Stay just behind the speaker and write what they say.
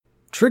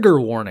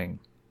Trigger warning.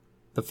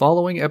 The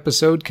following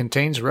episode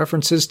contains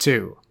references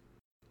to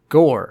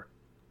gore,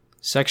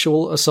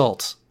 sexual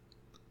assault,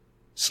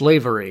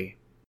 slavery,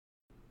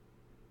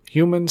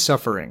 human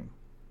suffering,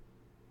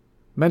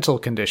 mental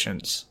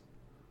conditions,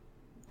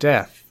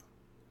 death,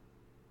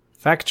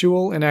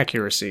 factual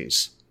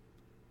inaccuracies,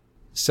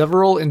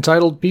 several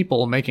entitled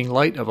people making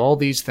light of all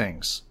these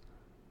things.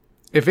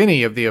 If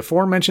any of the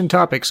aforementioned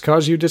topics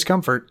cause you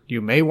discomfort, you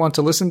may want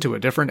to listen to a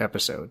different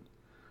episode.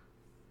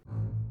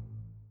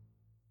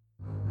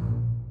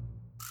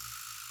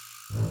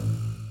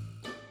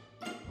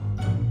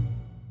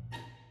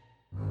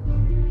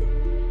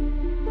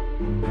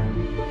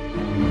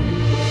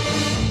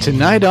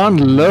 Tonight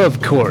on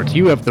Love Court,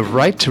 you have the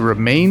right to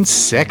remain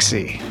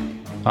sexy.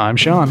 I'm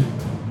Sean.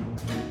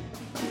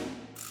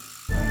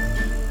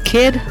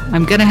 Kid,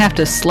 I'm gonna have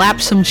to slap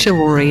some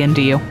chivalry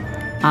into you.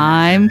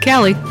 I'm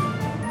Callie.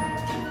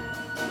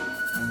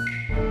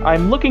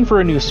 I'm looking for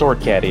a new sword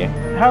caddy.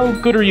 How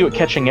good are you at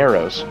catching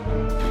arrows?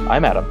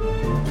 I'm Adam.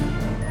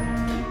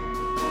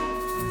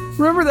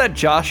 Remember that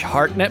Josh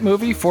Hartnett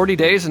movie, 40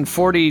 Days and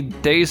 40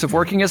 Days of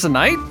Working as a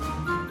Knight?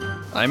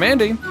 I'm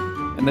Andy,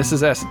 and this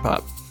is Acid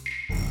Pop.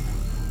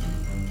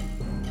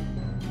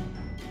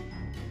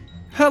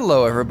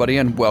 Hello, everybody,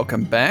 and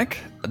welcome back.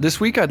 This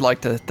week, I'd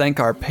like to thank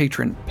our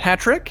patron,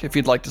 Patrick. If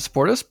you'd like to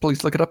support us,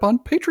 please look it up on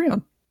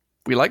Patreon.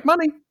 We like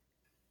money.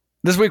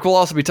 This week, we'll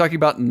also be talking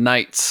about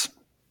knights.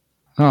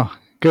 Oh,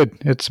 good.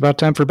 It's about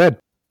time for bed.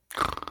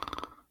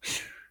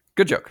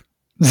 Good joke.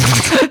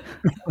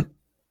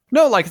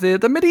 No, like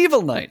the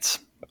medieval knights.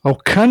 Oh,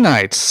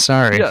 knights.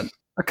 Sorry. Yeah,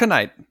 a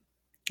knight.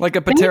 Like a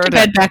I went to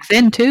pterodactyl. bed back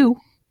then, too.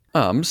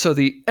 So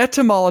the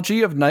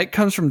etymology of knight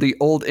comes from the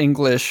Old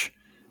English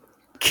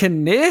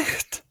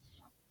Knecht.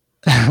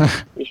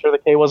 You sure the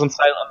K wasn't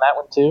silent on that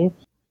one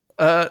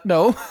too?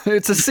 No,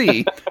 it's a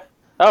C.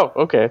 Oh,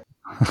 okay.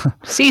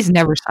 C's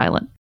never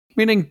silent.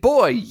 Meaning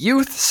boy,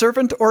 youth,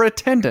 servant, or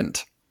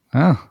attendant.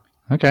 Oh,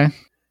 okay.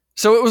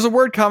 So it was a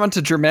word common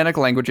to Germanic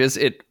languages.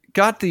 It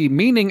got the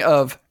meaning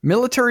of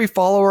military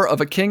follower of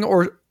a king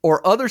or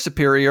other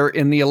superior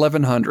in the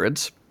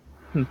 1100s.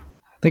 I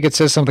think it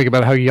says something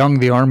about how young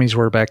the armies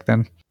were back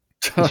then.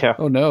 Yeah.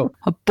 Oh no.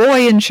 A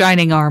boy in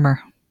shining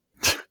armor.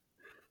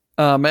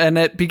 And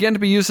it began to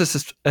be used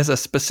as a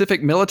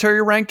specific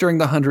military rank during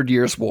the 100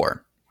 Years'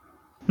 War.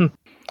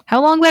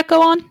 How long that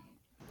go on?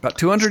 About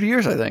 200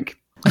 years, I think.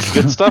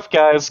 Good stuff,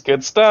 guys.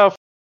 Good stuff.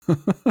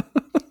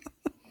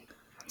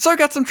 So I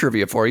got some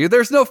trivia for you.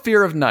 There's no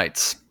fear of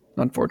knights,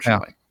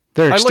 unfortunately.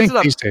 They're I looked extinct it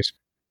up. these days.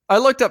 I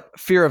looked up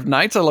fear of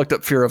knights. I looked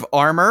up fear of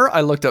armor. I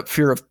looked up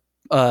fear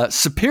of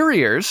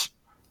superiors.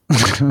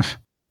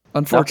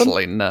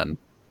 Unfortunately, none.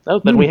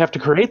 Oh, then we have to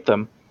create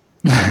them.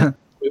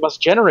 We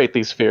must generate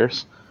these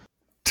fears.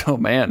 Oh,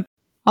 man.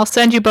 I'll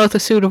send you both a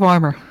suit of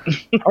armor.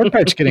 Hard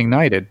part's getting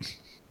knighted.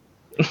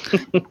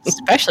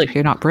 Especially if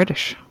you're not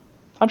British.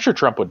 I'm sure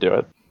Trump would do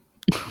it.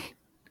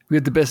 We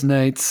had the best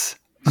knights,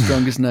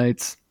 strongest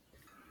knights.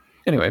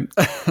 Anyway,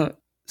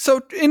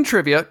 so in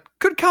trivia,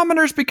 could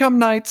commoners become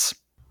knights?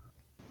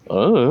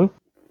 Oh.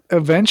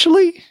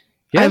 Eventually?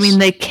 Yes. I mean,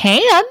 they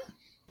can.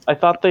 I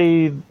thought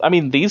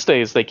these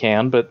days they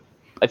can, but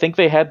I think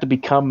they had to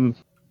become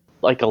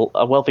like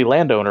a wealthy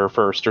landowner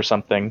first or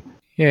something.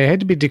 Yeah, it had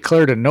to be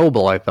declared a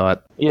noble, I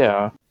thought.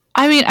 Yeah.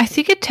 I mean, I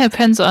think it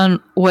depends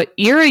on what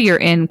era you're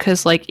in,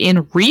 because, like,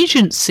 in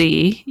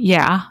Regency,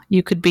 yeah,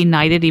 you could be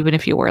knighted even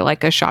if you were,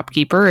 like, a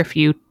shopkeeper, if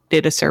you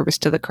did a service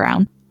to the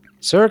crown.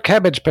 Sir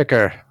Cabbage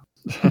Picker.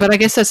 But I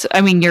guess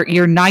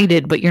you're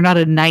knighted, but you're not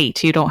a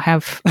knight. You don't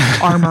have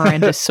armor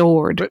and a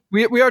sword. But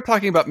we are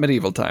talking about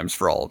medieval times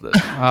for all of this.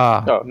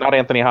 No, not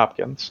Anthony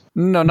Hopkins.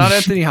 No, not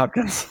Anthony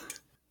Hopkins.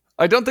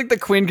 I don't think the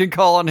Queen can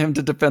call on him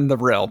to defend the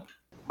realm.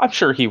 I'm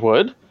sure he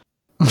would.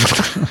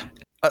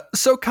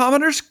 So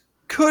commoners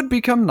could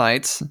become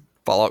knights.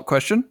 Follow-up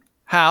question.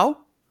 How?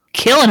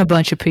 Killing a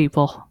bunch of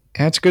people.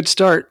 That's a good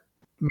start.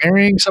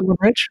 Marrying someone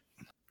rich?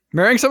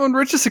 Marrying someone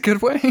rich is a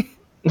good way.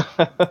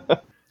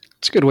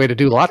 It's a good way to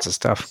do lots of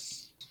stuff.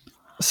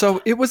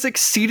 So it was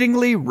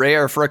exceedingly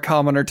rare for a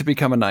commoner to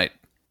become a knight.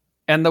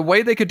 And the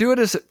way they could do it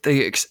is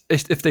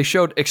if they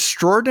showed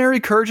extraordinary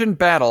courage in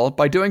battle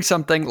by doing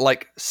something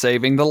like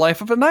saving the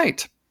life of a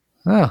knight.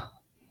 Oh.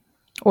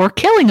 Or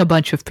killing a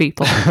bunch of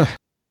people.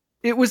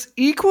 It was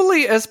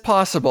equally as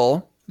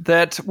possible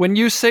that when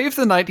you saved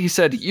the knight, he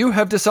said, "You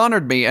have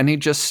dishonored me," and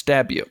he'd just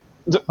stab you.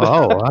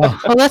 Oh, wow.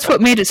 Well, that's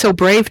what made it so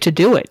brave to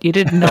do it. You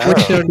didn't know which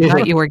sort of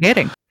knight you were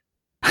getting.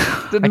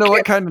 Didn't know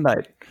what kind of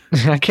knight.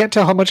 I can't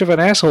tell how much of an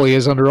asshole he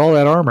is under all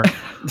that armor.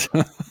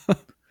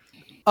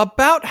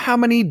 About how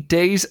many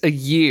days a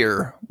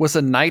year was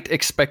a knight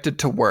expected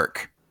to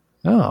work?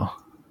 Oh.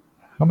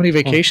 How many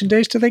vacation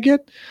days do they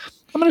get?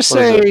 I'm going to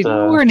say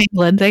We're in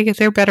England.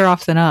 They're better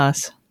off than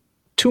us.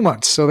 2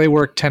 months, so they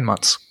work 10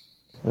 months.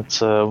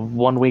 It's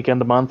 1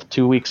 weekend a month,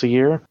 2 weeks a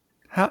year.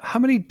 How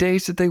many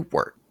days did they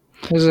work?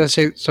 As I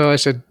say, so I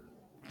said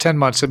 10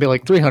 months, it'd be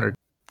like 300.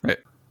 Right.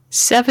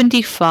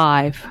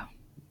 75.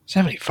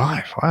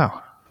 75,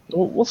 wow.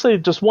 We'll say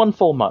just 1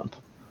 full month.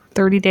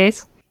 30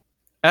 days?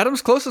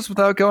 Adam's closest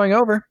without going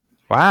over.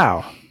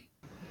 Wow.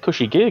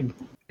 Cushy gig.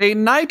 A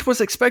knight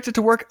was expected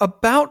to work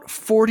about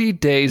 40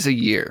 days a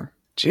year.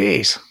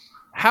 Jeez.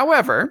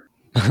 However,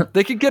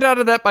 they could get out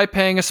of that by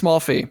paying a small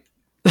fee.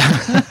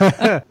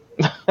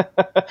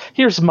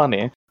 Here's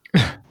money.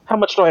 How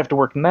much do I have to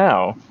work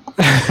now?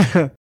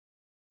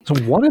 So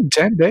 1 in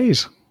 10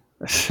 days.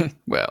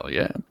 Well,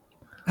 yeah.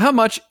 How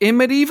much in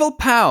medieval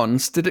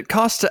pounds did it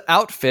cost to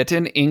outfit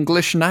an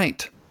English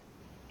knight?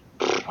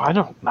 I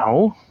don't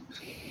know.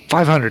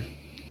 500.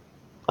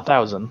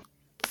 1,000.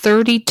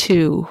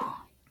 32.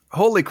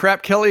 Holy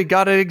crap, Kelly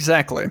got it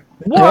exactly.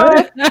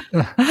 What?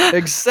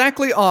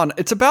 Exactly on.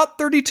 It's about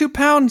 32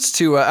 pounds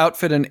to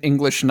outfit an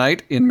English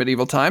knight in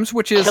medieval times,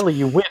 which is Kelly,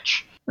 you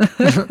witch.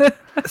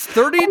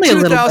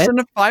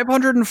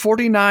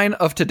 32,549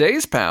 of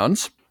today's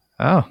pounds,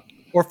 Oh,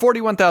 or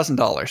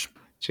 $41,000.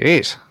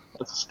 jeez.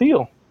 That's a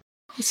steal.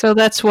 So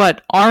that's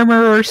what?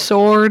 Armor,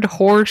 sword,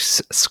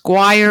 horse,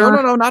 squire?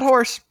 No, not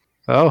horse.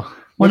 Oh,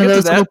 One We'll of get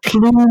to those little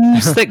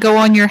plumes that go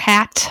on your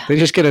hat. they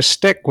just get a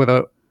stick with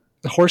a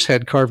horse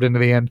head carved into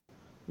the end.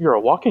 You're a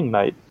walking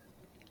knight.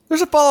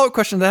 There's a follow-up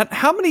question to that.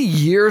 How many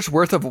years'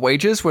 worth of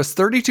wages was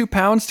 32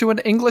 pounds to an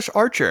English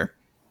archer?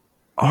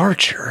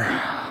 Archer.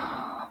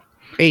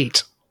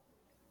 8.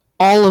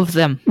 All of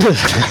them.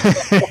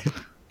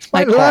 My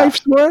Like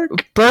life's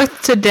work.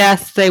 birth to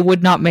death, they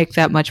would not make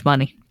that much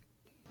money.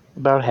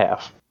 About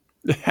half.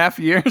 Half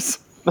years?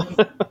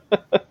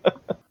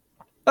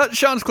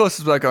 Sean's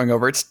closest without going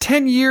over. It's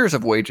 10 years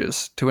of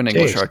wages to an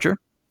English Jeez. archer.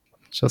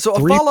 So So a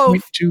follow-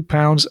 3.2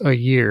 pounds a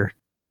year.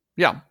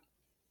 Yeah.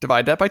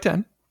 Divide that by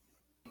 10.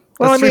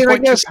 Well, That's I mean, I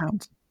 3.2 guess,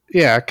 pounds.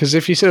 yeah, because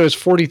if you said it was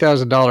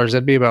 $40,000,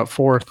 that'd be about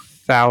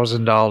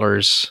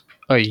 $4,000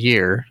 a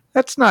year.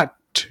 That's not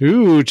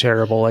too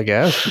terrible, I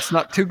guess. It's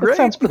not too That great.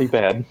 sounds pretty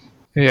bad.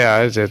 Yeah,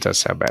 it does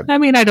sound bad. I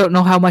mean, I don't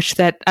know how much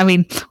that. I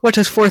mean, what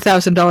does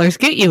 $4,000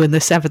 get you in the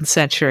 7th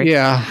century?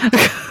 Yeah.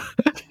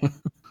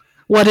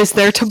 What is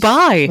there to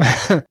buy?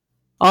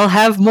 I'll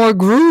have more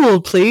gruel,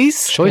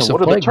 please. Choice Yeah, of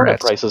what are the plague turnip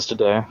rats. prices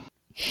today?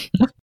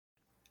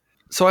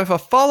 So I have a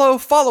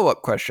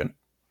follow-up question.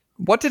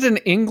 What did an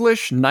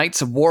English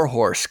knight's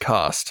warhorse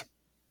cost?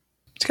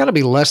 It's got to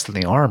be less than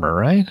the armor,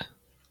 right?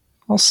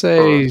 I'll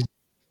say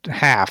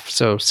half,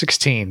 so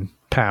 16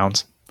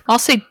 pounds. I'll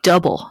say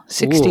double,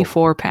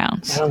 64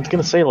 pounds. I was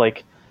gonna say,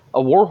 like,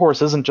 a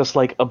warhorse isn't just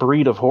like a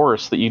breed of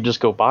horse that you just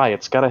go buy.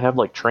 It's got to have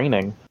like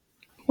training.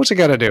 What's it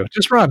got to do?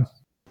 Just run.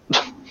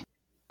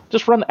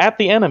 Just run at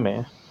the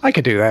enemy. I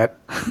could do that.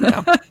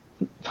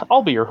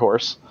 I'll be your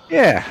horse.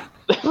 Yeah.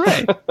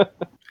 Right.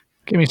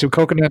 Give me some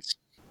coconuts.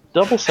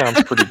 Double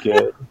sounds pretty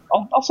good.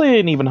 I'll say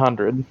an even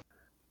 100.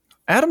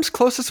 Adam's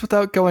closest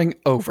without going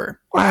over.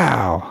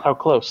 Wow. How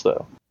close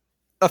though?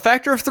 A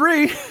factor of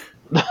 3.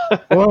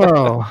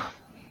 Whoa.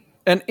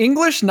 An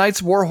English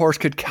knight's warhorse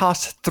could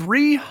cost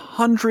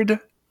 300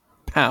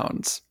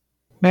 pounds.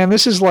 Man,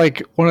 this is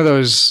like one of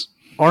those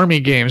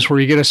army games where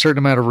you get a certain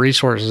amount of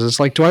resources. It's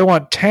like, do I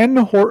want 10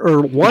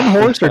 or 1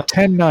 horse or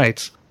 10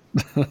 knights?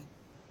 I'm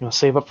gonna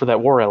save up for that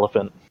war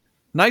elephant.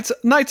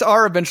 Knights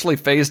are eventually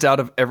phased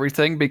out of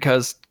everything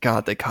because,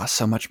 God, they cost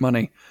so much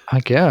money. I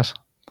guess.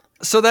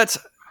 So that's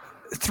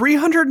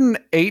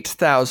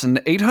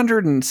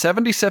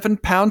 308,877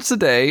 pounds a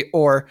day,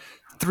 or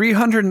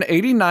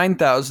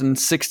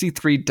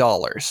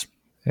 $389,063.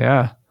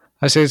 Yeah.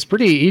 I say it's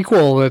pretty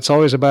equal. It's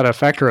always about a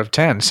factor of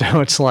 10. So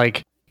it's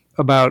like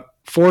about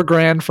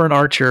 $4,000 for an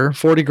archer,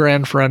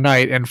 $40,000 for a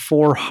knight, and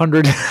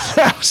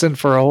 $400,000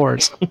 for a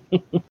horse.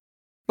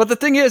 But the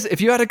thing is,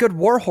 if you had a good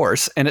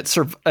warhorse and it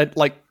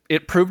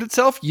it proved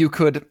itself, you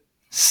could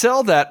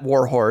sell that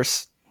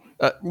warhorse's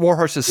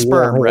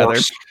sperm, rather.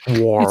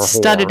 It's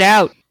studded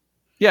out.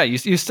 Yeah,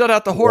 you stud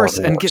out the horse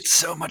and Warhorse. get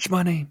so much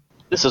money.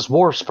 This is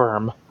war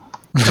sperm.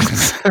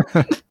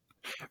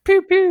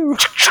 Pew pew.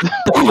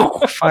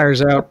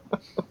 Fires out.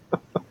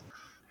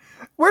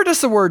 Where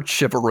does the word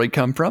chivalry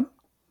come from?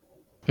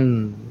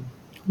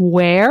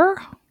 Where?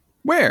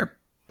 Where?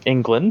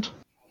 England.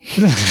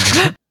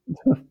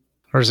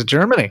 Or is it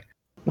Germany?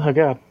 Oh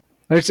god.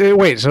 Wait, so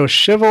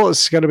chival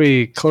is got to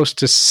be close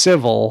to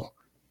civil.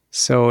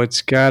 So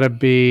it's got to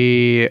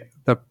be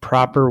the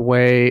proper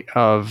way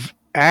of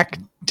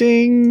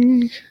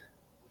acting.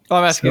 Oh,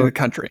 I'm asking So- the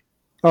country.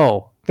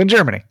 Oh, then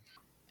Germany.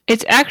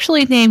 It's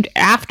actually named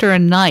after a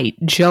knight,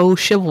 Joe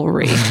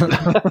Chivalry,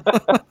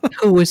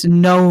 who was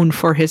known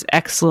for his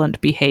excellent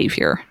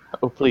behavior.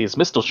 Oh please,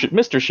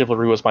 Mr.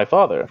 Chivalry was my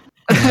father.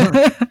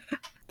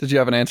 Did you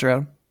have an answer,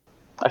 Adam?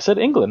 I said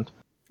England.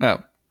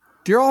 No.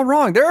 You're all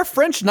wrong. There are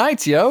French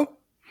knights, yo.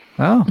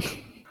 Oh,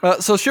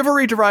 So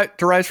chivalry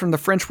derives from the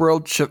French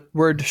word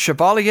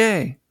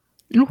chevalier,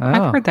 Ooh, Oh.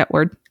 I've heard that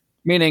word.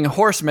 meaning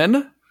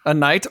horseman, a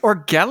knight, or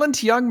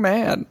gallant young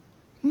man.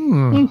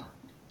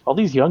 All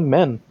these young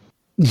men.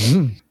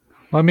 well,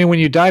 I mean, when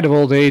you died of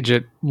old age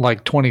at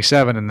like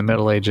 27 in the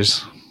Middle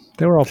Ages,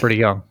 they were all pretty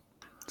young.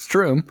 It's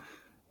true.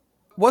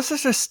 Was there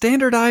a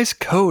standardized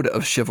code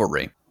of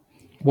chivalry?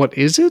 What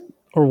is it,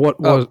 or what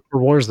was,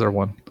 or was there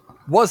one?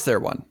 Was there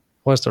one?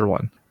 Was there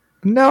one?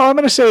 No, I'm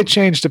going to say it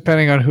changed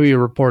depending on who you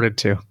reported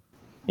to.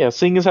 Yeah,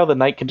 seeing as how the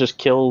knight can just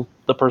kill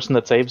the person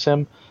that saves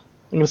him,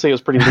 I'm going to say it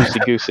was pretty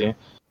loosey-goosey.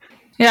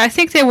 Yeah, I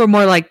think they were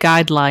more like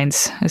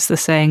guidelines, as the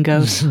saying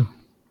goes.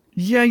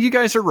 Yeah, you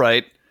guys are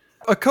right.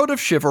 A code of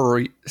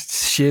chivalry.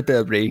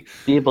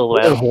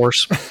 Little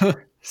horse.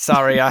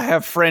 Sorry, I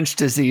have French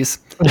disease.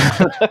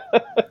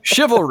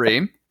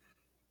 Chivalry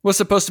was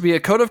supposed to be a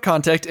code of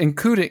conduct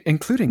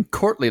including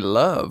courtly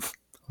love.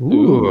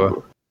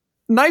 Ooh.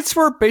 Knights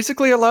were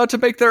basically allowed to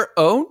make their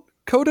own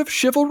code of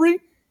chivalry.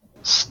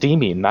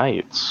 Steamy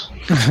knights.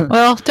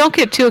 Well, don't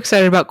get too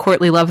excited about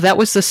courtly love. That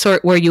was the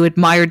sort where you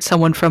admired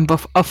someone from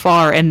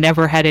afar and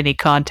never had any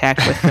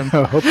contact with them.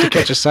 Hope to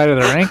catch a sight of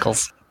their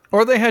ankles.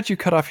 Or they had you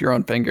cut off your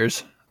own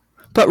fingers.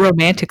 But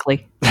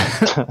romantically.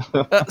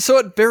 So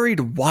it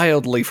varied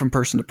wildly from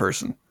person to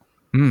person.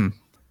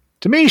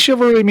 To me,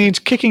 chivalry means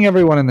kicking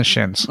everyone in the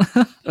shins.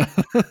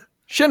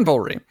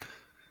 Shinvalry.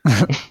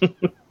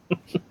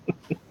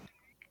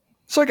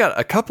 So I got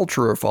a couple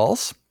true or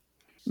false.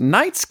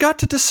 Knights got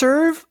to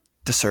deserve.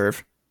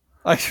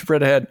 I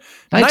read ahead.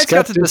 Knights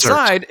got to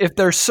decide if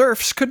their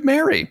serfs could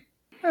marry.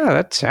 Yeah,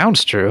 that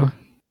sounds true.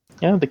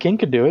 Yeah, the king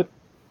could do it.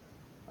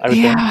 I would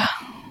think. Yeah.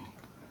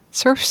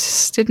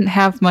 Serfs didn't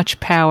have much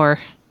power.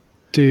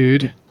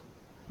 Dude.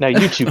 Now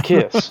you two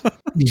kiss.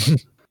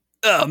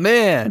 Oh,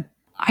 man.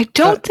 I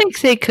don't think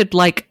they could,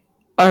 like,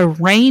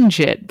 arrange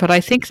it, but I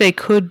think they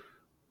could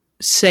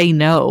say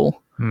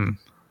no.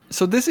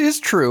 So this is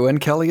true,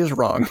 and Kelly is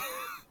wrong.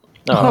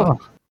 Oh.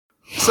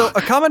 So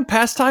a common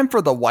pastime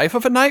for the wife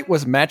of a knight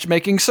was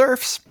matchmaking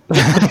serfs.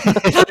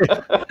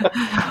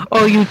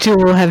 Oh, you two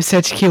will have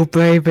such cute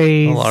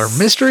babies. Well, our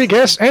mystery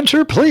guest,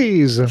 enter,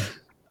 please.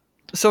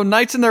 So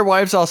knights and their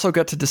wives also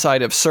got to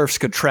decide if serfs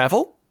could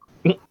travel,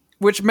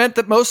 which meant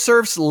that most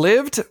serfs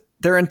lived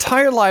their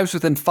entire lives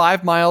within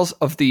 5 miles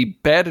of the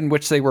bed in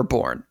which they were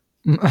born.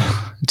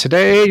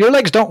 Today, your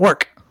legs don't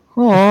work.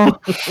 Oh.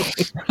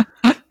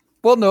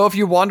 Well, no, if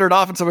you wandered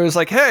off and somebody was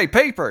like, hey,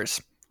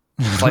 papers.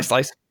 Slice,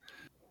 slice.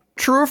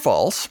 True or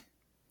false?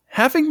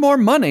 Having more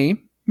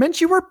money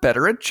meant you were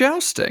better at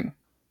jousting.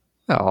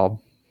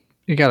 Well,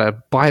 you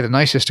gotta buy the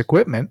nicest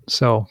equipment,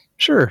 so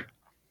sure.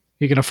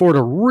 You can afford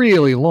a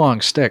really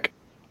long stick.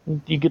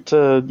 You get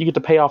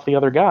to pay off the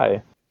other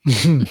guy.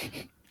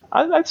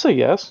 I'd say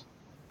yes.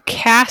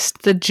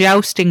 Cast the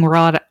jousting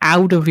rod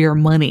out of your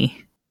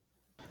money.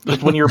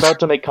 Just when you're about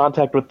to make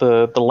contact with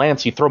the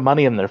lance, you throw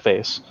money in their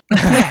face.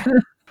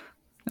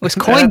 It was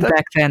coined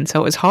back then,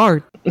 so it was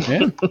hard.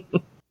 Yeah.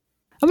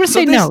 I'm going to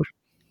say no.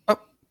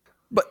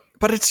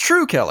 But it's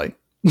true, Kelly.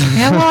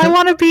 Yeah, well, I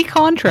want to be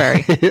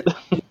contrary.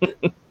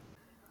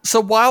 So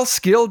while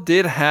skill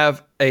did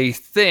have a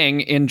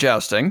thing in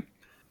jousting,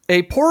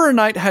 a poorer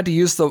knight had to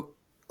use the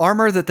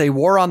armor that they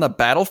wore on the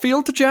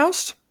battlefield to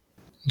joust.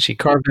 She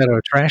carved out of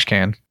a trash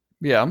can.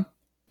 Yeah.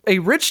 A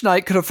rich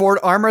knight could afford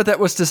armor that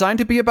was designed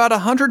to be about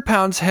 100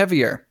 pounds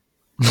heavier.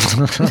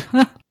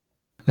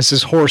 This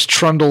is horse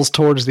trundles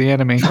towards the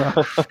enemy.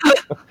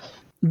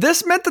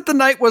 This meant that the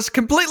knight was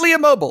completely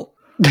immobile.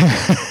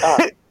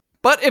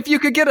 But if you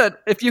could get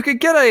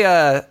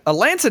a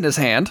lance in his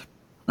hand,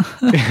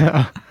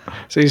 Yeah.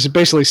 So he's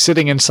basically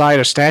sitting inside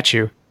a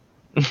statue.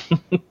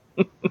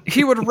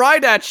 he would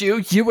ride at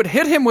you, you would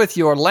hit him with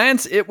your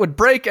lance, it would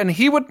break, and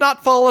he would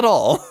not fall at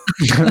all.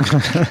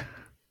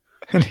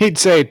 And he'd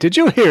say, "Did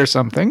you hear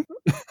something?"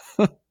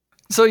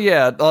 So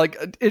yeah,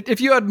 like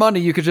if you had money,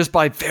 you could just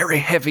buy very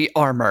heavy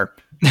armor.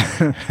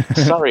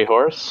 Sorry,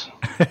 horse.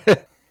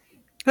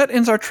 That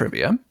ends our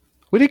trivia.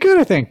 We did good,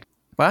 I think.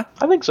 What?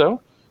 I think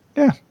so.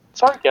 Yeah.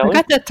 Sorry, I Kelly.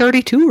 got that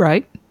 32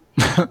 right.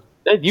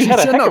 You had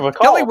a heck of a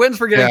call. Kelly wins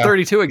for getting Yeah.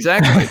 32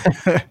 exactly.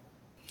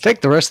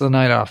 Take the rest of the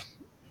night off.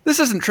 This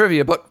isn't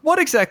trivia, but what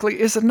exactly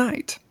is a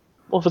knight?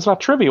 Well, if it's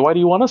not trivia, why do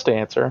you want us to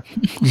answer?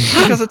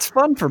 Because it's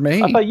fun for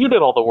me. I thought you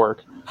did all the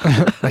work.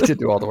 I did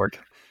do all the work.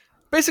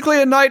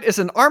 Basically, a knight is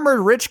an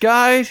armored rich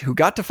guy who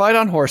got to fight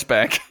on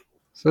horseback.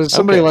 So does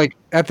somebody Okay. like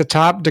at the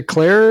top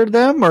declare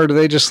them, or do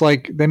they just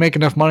like they make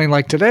enough money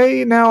like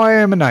today? Now I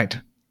am a knight.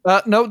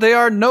 No, they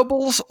are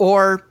nobles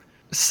or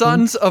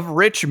sons of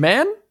rich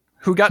men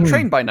who got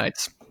trained by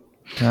knights.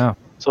 Oh.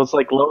 So it's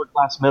like lower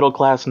class, middle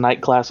class,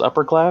 knight class,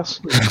 upper class.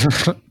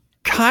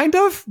 Kind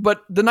of,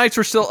 but the knights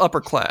were still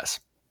upper class.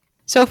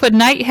 So if a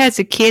knight has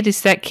a kid,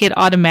 is that kid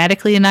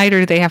automatically a knight, or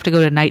do they have to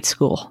go to night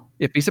school?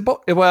 If he's a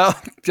well,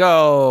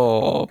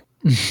 oh.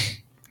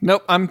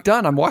 Nope, I'm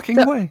done. I'm walking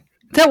away.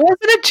 That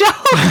wasn't a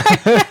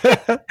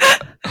joke.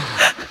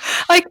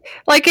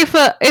 like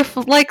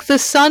if the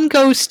son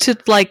goes to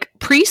like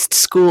priest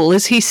school,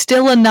 is he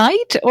still a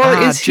knight or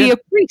is he a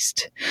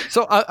priest?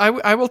 So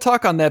I will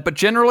talk on that, but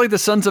generally the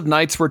sons of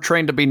knights were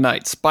trained to be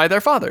knights by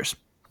their fathers.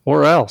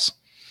 Or else.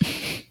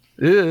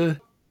 We're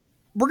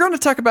going to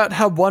talk about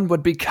how one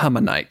would become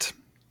a knight.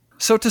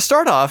 So to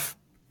start off,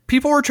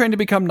 people were trained to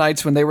become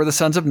knights when they were the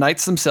sons of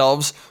knights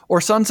themselves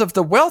or sons of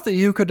the wealthy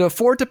who could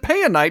afford to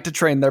pay a knight to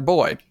train their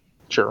boy.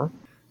 Sure.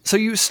 So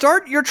you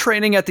start your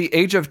training at the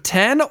age of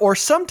 10 or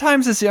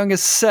sometimes as young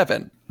as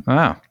 7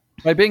 Wow.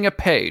 by being a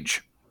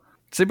page.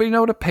 Does anybody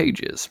know what a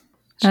page is?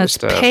 It's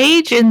just a,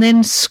 page and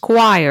then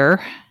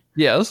squire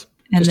Yes.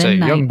 and just a then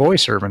knight. young boy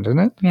servant, isn't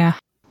it? Yeah.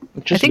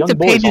 Just I think young the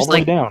boys pages all the way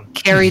like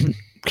down.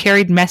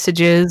 carried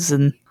messages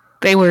and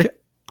they were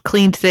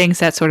cleaned things,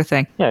 that sort of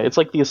thing. Yeah, it's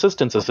like the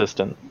assistant's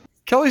assistant.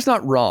 Kelly's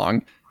not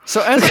wrong.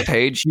 So as a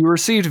page, you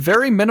received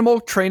very minimal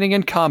training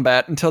in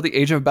combat until the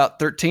age of about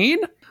 13.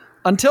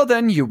 Until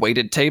then, you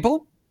waited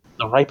table,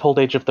 The ripe old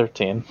age of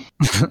 13.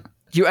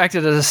 you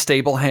acted as a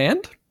stable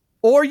hand,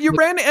 or you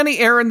ran any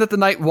errand that the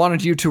knight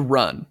wanted you to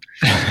run.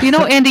 You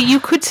know, Andy, you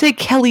could say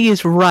Kelly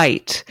is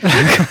right.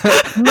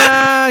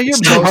 Nah, you're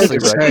It's hard mostly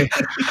to right.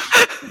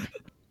 say.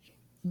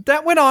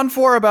 That went on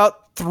for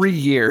about 3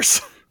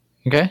 years.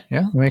 Okay,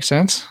 yeah, that makes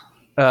sense.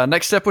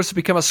 Next step was to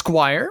become a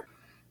squire.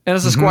 And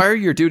as a squire,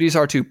 your duties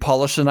are to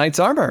polish the knight's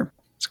armor.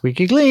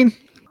 Squeaky clean.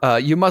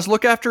 You must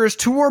look after his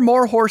 2 or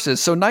more horses.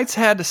 So knights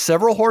had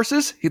several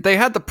horses. They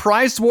had the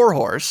prized war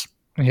horse,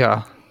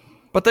 Yeah.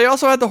 but they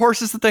also had the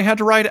horses that they had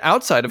to ride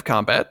outside of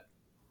combat.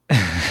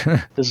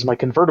 This is my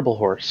convertible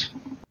horse.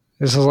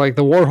 This is like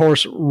the war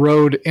horse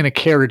rode in a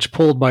carriage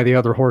pulled by the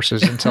other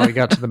horses until he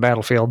got to the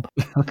battlefield.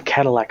 The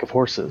Cadillac of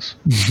horses.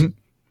 I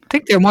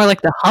think they're more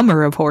like the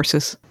Hummer of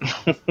horses.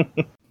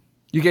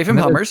 You gave him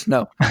Hummers?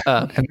 No.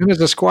 And then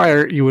as a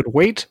squire, you would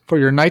wait for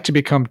your knight to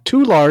become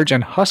too large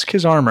and husk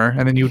his armor,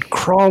 and then you'd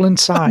crawl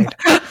inside.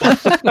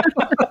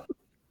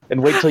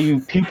 And wait till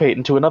you pupate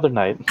into another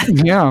knight.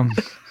 Yeah.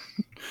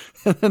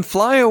 And then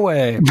fly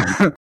away.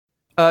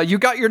 You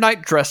got your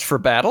knight dressed for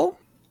battle,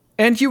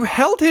 and you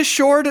held his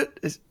shield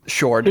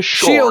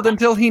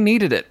until he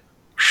needed it.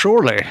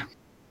 Surely.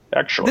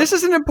 Actually. This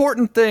is an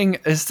important thing,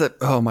 is that,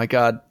 oh my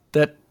god,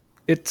 that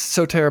it's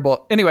so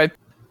terrible. Anyway,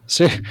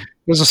 See,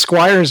 there's a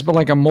squire is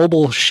like a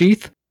mobile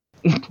sheath.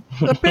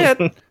 a bit.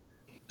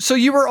 So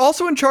you were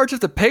also in charge of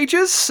the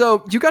pages,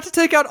 so you got to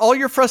take out all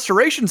your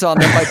frustrations on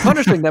them by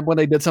punishing them when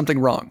they did something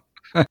wrong.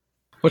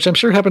 Which I'm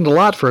sure happened a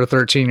lot for a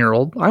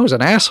 13-year-old. I was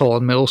an asshole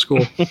in middle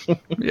school.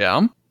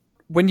 Yeah.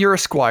 When you're a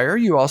squire,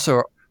 you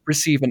also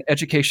receive an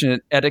education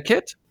in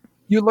etiquette.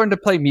 You learn to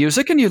play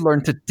music and you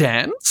learn to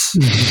dance.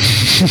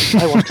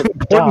 I want to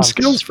Important dance.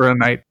 skills for a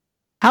knight.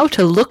 How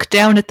to look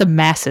down at the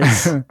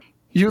masses.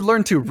 You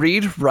learn to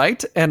read,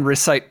 write, and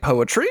recite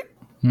poetry.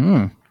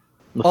 Hmm.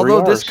 The three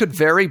Although this Rs. could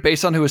vary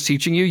based on who was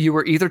teaching you, you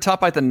were either taught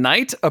by the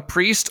knight, a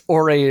priest,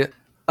 or a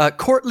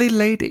courtly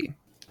lady.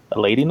 A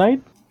lady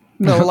knight?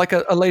 No, like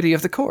a lady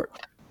of the court.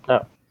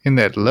 Oh. In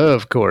that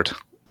love court.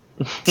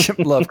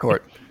 Love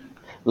court.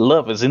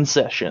 Love is in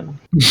session.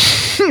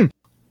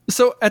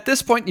 So at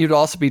this point, you'd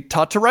also be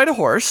taught to ride a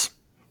horse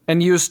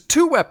and use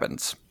 2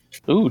 weapons.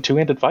 Ooh,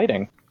 two-handed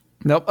fighting.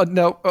 No,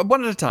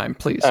 one at a time,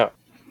 please. Oh.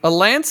 A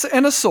lance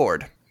and a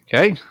sword.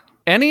 Okay.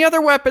 Any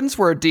other weapons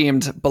were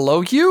deemed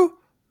below you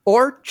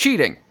or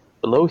cheating.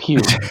 Below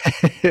Hugh.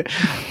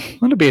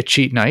 Want to be a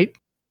cheat knight?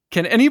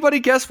 Can anybody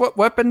guess what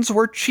weapons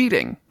were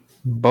cheating?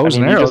 Bows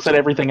You and arrows. just said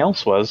everything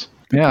else was.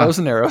 Yeah. Bows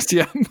and arrows,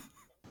 yeah.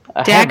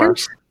 A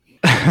Daggers?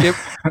 It-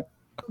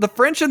 the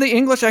French and the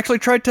English actually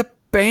tried to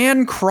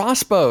ban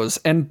crossbows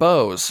and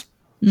bows.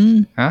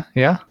 Huh?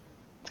 Yeah.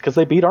 Because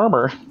they beat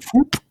armor.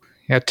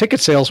 Yeah. Ticket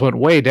sales went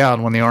way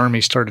down when the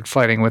army started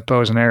fighting with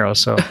bows and arrows.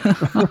 So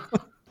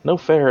No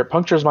fair. It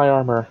punctures my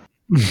armor.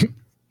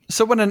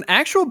 So when an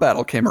actual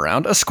battle came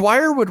around, a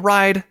squire would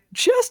ride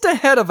just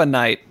ahead of a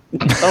knight.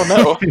 Oh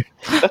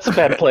no. That's a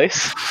bad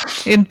place.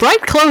 In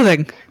bright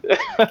clothing.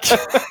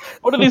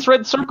 What do these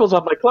red circles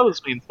on my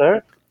clothes mean,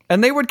 sir?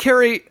 And they would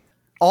carry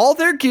all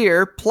their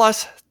gear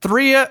plus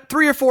three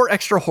or 4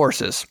 extra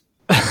horses,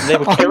 They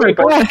would Oh carry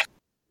my God.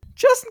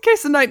 just in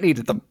case the knight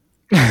needed them.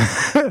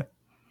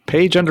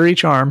 Page under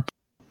each arm.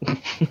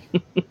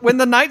 When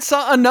the knight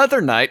saw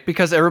another knight,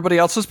 because everybody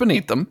else was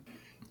beneath them,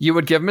 you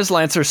would give him his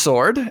lancer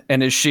sword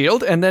and his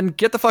shield, and then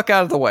get the fuck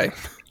out of the way.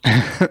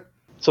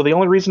 So the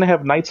only reason to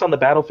have knights on the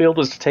battlefield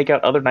was to take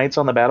out other knights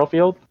on the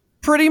battlefield?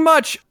 Pretty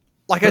much.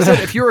 Like I said,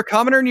 if you were a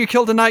commoner and you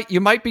killed a knight,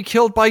 you might be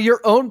killed by your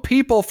own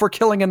people for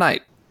killing a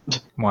knight.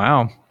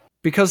 Wow.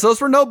 Because those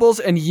were nobles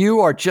and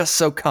you are just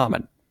so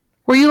common.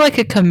 Were you like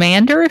a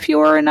commander if you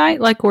were a knight?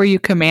 Like, were you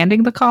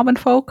commanding the common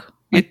folk?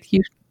 Like,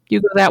 you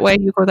go that way,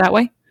 you go that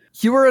way?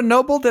 You were a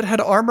noble that had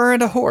armor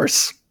and a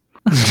horse.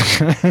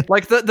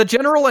 Like the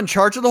general in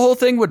charge of the whole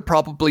thing would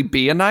probably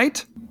be a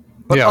knight.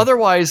 But Yeah.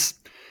 otherwise,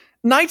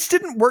 knights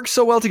didn't work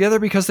so well together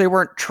because they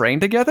weren't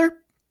trained together.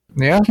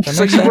 Yeah. That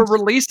So makes you were sense.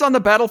 released on the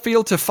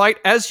battlefield to fight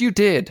as you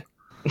did.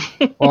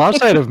 Well,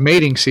 outside of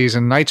mating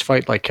season, knights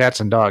fight like cats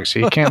and dogs, so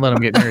you can't let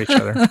them get near each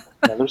other.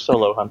 Yeah, they're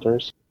solo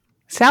hunters.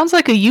 Sounds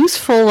like a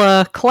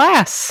useful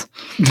class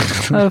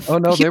of Oh,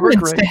 no, they were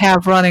humans great. to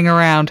have running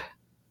around.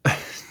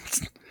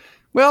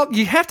 Well,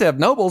 you have to have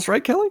nobles,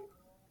 right, Kelly?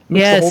 Makes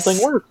Yes. the whole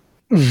thing work.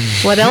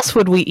 What else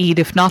would we eat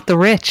if not the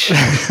rich?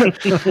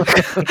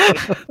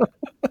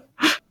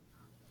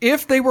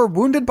 If they were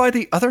wounded by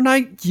the other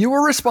knight, you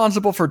were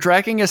responsible for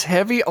dragging his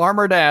heavy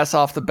armored ass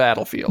off the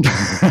battlefield.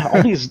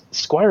 All these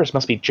squires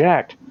must be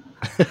jacked.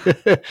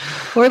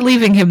 Or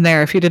leaving him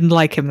there if you didn't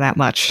like him that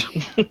much.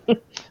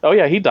 Oh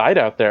yeah, he died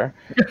out there.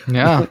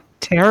 Yeah.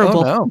 Terrible.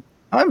 Oh, no.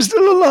 I'm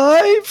still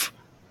alive.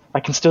 I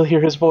can still hear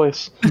his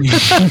voice.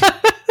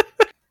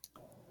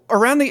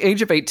 Around the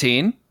age of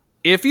 18,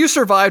 if you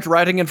survived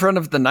riding in front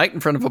of the knight in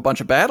front of a bunch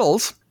of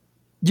battles,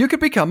 you could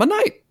become a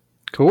knight.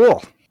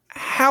 Cool.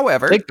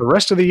 However, Take the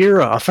rest of the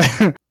year off.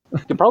 You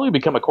could probably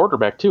become a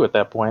quarterback, too, at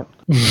that point.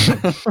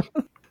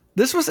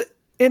 this was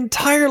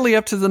entirely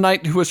up to the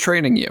knight who was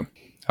training you.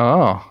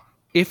 Oh.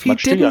 If he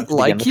Much too young didn't to begin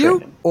like the you,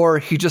 training. or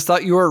he just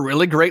thought you were a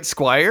really great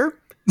squire,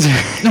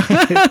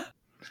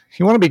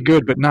 You want to be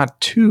good, but not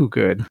too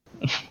good.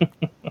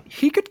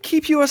 he could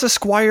keep you as a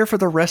squire for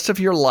the rest of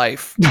your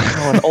life.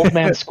 Oh, an old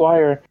man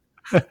squire.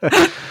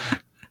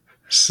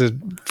 It's a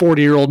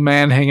 40-year-old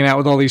man hanging out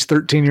with all these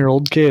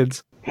 13-year-old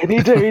kids.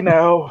 Any day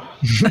now.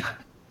 I'm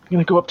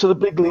going to go up to the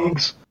big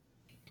leagues.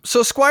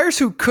 So squires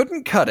who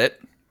couldn't cut it,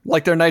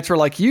 like their knights were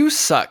like, you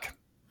suck.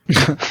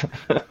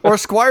 Or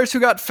squires who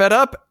got fed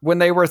up when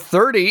they were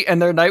 30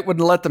 and their knight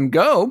wouldn't let them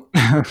go,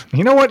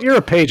 You know what? You're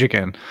a page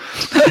again.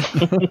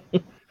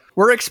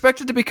 were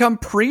expected to become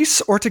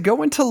priests or to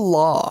go into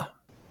law.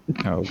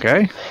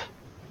 Okay.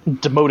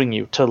 Demoting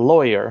you to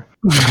lawyer.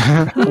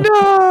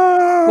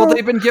 No! Well,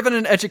 they've been given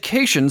an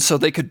education so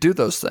they could do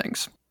those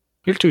things.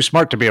 You're too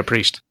smart to be a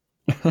priest.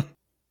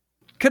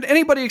 Could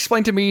anybody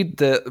explain to me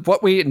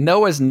what we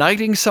know as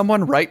knighting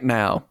someone right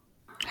now?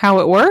 How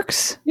it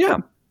works? Yeah.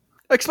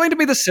 Explain to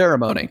me the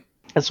ceremony.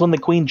 That's when the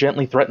queen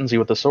gently threatens you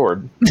with a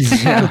sword.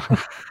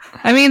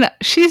 I mean,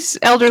 she's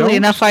elderly Don't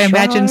enough, I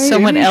imagine try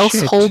someone any else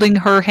shit. holding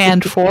her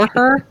hand for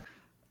her.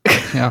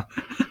 Yeah.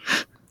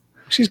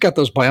 She's got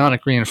those bionic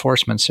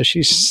reinforcements, so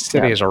she's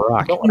steady as a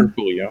rock. Don't let her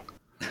fool you.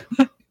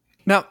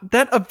 Now,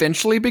 that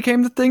eventually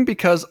became the thing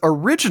because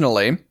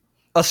originally,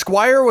 a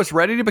squire was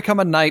ready to become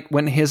a knight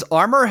when his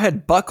armor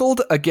had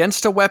buckled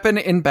against a weapon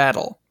in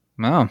battle,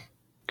 Oh,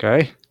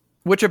 okay.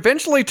 which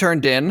eventually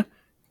turned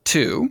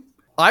into,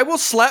 I will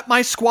slap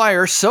my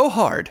squire so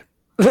hard,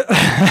 and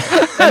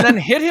then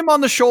hit him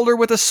on the shoulder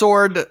with a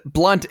sword,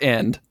 blunt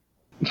end.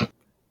 And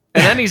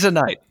then he's a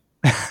knight.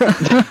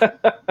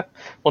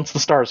 Once the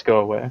stars go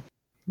away.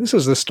 This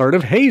is the start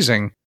of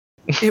hazing.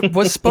 It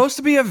was supposed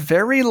to be a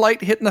very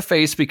light hit in the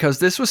face because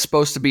this was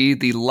supposed to be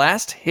the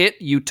last hit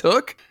you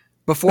took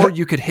before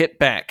you could hit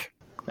back.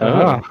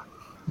 Ah.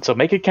 So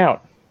make it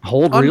count.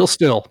 Hold real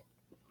still.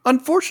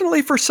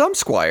 Unfortunately for some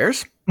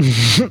squires,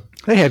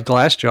 They had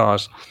glass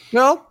jaws.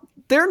 well,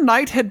 their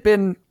knight had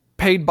been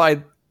paid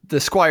by the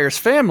squire's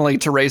family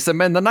to raise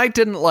them, and the knight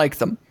didn't like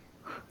them.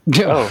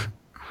 Oh,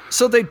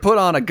 So they'd put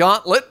on a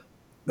gauntlet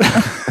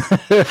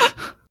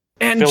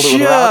and Filled it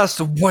with rocks.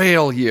 just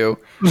whale you.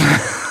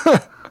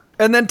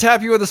 And then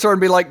tap you with a sword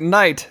and be like,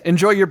 Knight,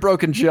 enjoy your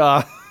broken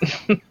jaw.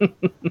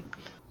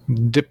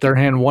 Dip their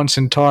hand once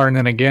in tar and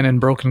then again in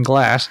broken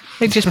glass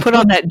They just put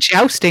on that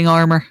jousting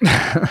armor.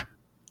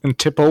 and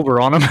tip over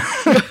on them.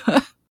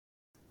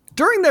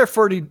 During their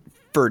 40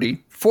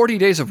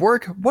 days of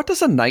work, what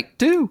does a knight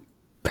do?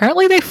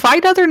 Apparently they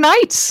fight other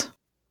knights.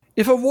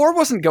 If a war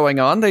wasn't going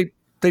on, they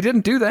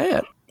didn't do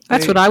that.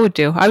 That's what I would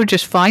do. I would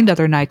just find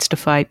other knights to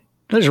fight.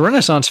 There's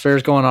Renaissance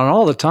fairs going on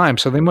all the time,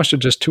 so they must have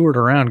just toured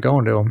around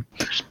going to them.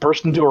 just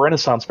burst into a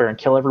Renaissance fair and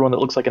kill everyone that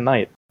looks like a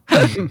knight.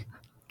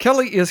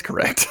 Kelly is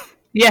correct.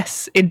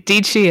 Yes,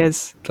 indeed she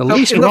is. The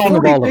least In the wrong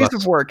of 40 all of days us.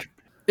 of work,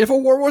 if a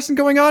war wasn't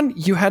going on,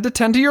 you had to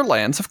tend to your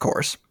lands, of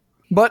course.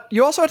 But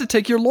you also had to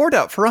take your lord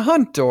out for a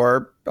hunt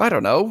or, I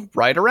don't know,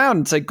 ride around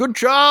and say, good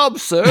job,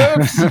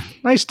 serfs.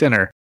 Nice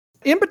dinner.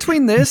 In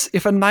between this,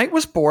 if a knight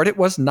was bored, it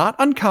was not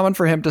uncommon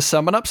for him to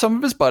summon up some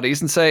of his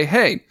buddies and say,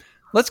 hey,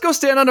 let's go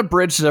stand on a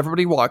bridge as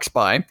everybody walks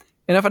by.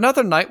 And if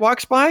another knight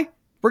walks by,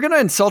 we're going to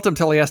insult him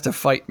till he has to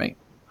fight me.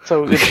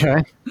 So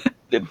Okay.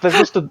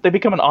 they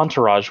become an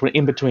entourage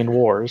in between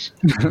wars.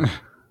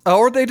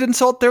 Or they'd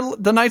insult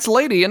the knight's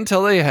lady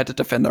until they had to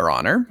defend their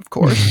honor, of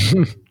course.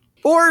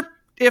 Or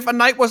if a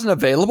knight wasn't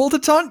available to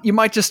taunt, you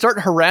might just start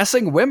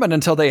harassing women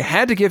until they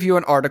had to give you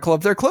an article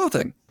of their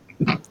clothing,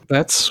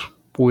 That's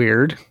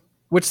weird.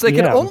 which they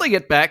could Yeah. only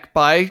get back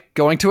by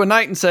going to a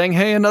knight and saying,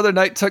 hey, another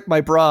knight took my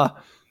bra.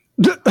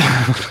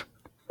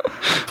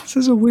 This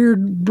is a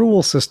weird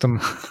rule system.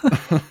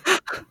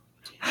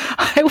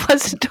 I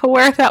wasn't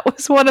aware that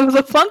was one of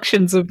the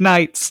functions of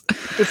knights.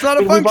 It's not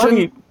a We've function.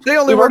 already- They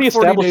only We've work already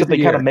 40 established days that they a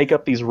kind year. of make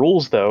up these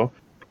rules, though.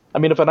 I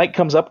mean, if a knight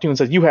comes up to you and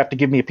says, you have to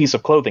give me a piece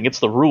of clothing, it's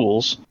the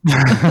rules.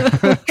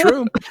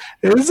 True.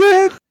 Is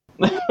it?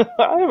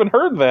 I haven't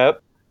heard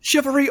that.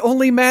 Chivalry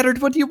only mattered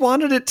when you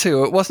wanted it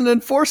to. It wasn't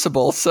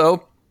enforceable,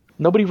 so...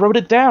 Nobody wrote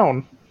it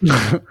down.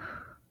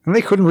 And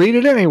they couldn't read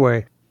it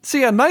anyway. So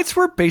yeah, knights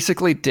were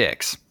basically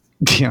dicks.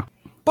 Yeah.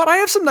 But I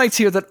have some knights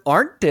here that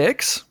aren't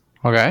dicks,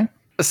 Okay.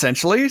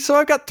 essentially, so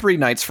I've got 3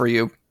 knights for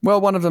you. Well,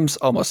 one of them's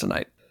almost a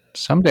knight.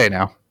 Someday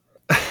now.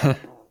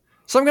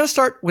 So I'm going to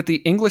start with the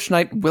English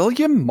knight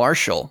William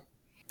Marshall.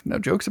 No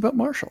jokes about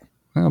Marshall.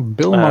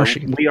 Bill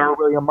Marshall. We are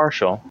William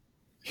Marshall.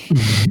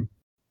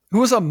 Who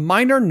was a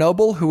minor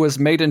noble who was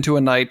made into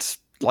a knight,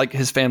 like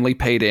his family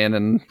paid in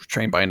and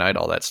trained by a knight,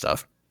 all that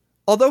stuff.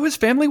 Although his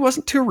family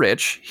wasn't too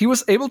rich, he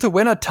was able to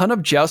win a ton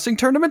of jousting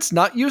tournaments,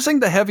 not using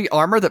the heavy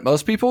armor that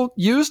most people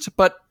used,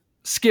 but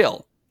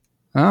skill.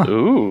 Oh,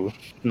 Ooh,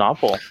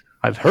 novel.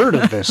 I've heard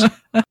of this.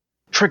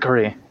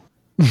 Trickery.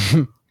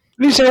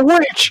 He's a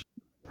witch.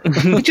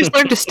 We just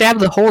learned to stab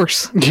the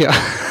horse. Yeah.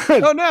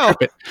 Oh no!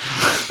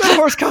 That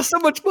horse cost so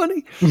much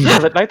money. Yeah,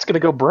 that knight's gonna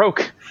go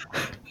broke.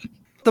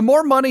 The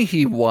more money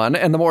he won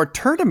and the more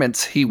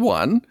tournaments he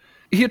won,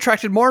 he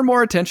attracted more and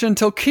more attention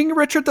until King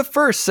Richard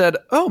I said,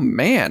 "Oh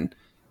man,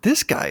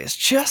 this guy is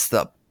just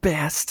the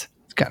best."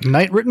 He's got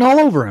knight written all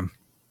over him.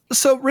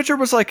 So Richard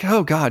was like,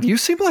 "Oh God, you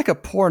seem like a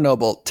poor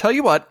noble. Tell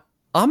you what,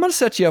 I'm going to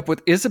set you up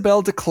with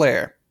Isabel de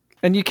Clare,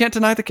 and you can't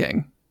deny the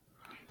king."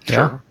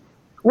 Yeah.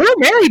 We're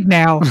married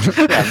now.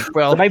 Yeah,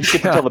 Well, the knights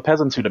get to yeah. tell the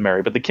peasants who to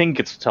marry, but the king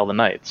gets to tell the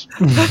knights.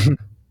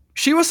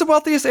 She was the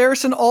wealthiest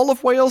heiress in all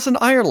of Wales and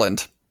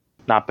Ireland.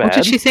 Not What bad.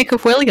 did she think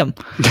of William?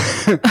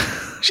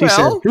 She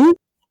Well, said, "Who?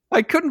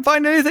 I couldn't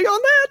find anything on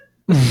that.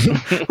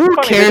 Who Funny,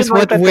 they cares didn't write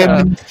what that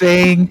women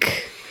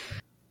think?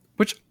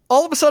 Which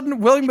all of a sudden,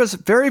 William was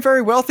very,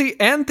 very wealthy,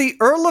 and the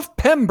Earl of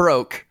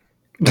Pembroke.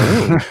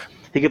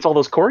 He gets all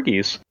those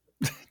corgis.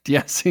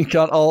 Yes, he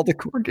got all the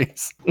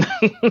corgis.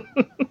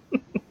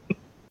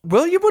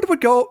 William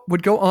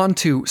would go on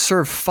to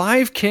serve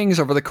 5 kings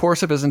over the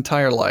course of his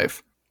entire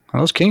life.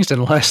 Well, those kings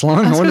didn't last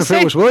long. I was wonder gonna if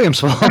say- it was William's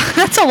fault."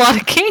 That's a lot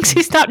of kings.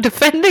 He's not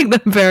defending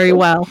them very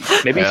well.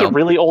 Maybe he's Yeah. a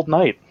really old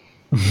knight.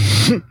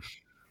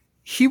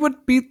 He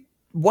would be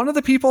one of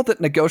the people that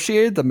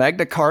negotiated the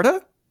Magna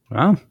Carta,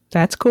 Wow.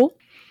 That's cool.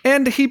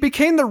 and he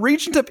became the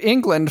regent of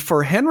England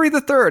for Henry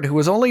III, who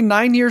was only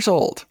 9 years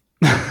old.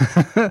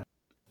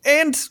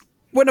 And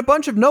when a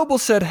bunch of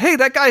nobles said, "Hey,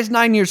 that guy's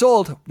 9 years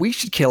old, we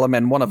should kill him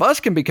and one of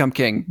us can become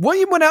king,"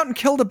 William went out and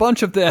killed a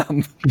bunch of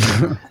them.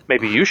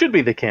 Maybe you should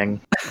be the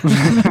king.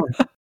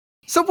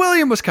 So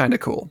William was kind of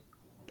cool.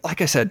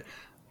 Like I said,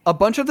 a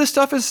bunch of this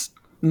stuff is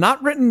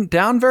not written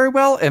down very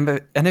well,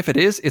 and if it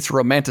is, it's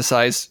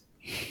romanticized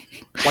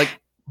like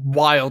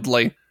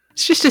wildly.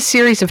 It's just a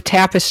series of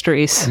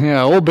tapestries.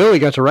 Yeah, old Billy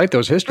got to write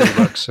those history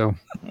books, so.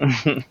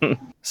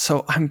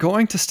 So I'm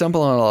going to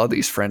stumble on a lot of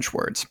these French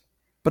words.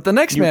 But the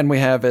next man we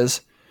have is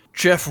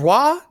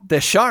Geoffroy de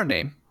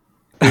Charny.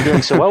 You were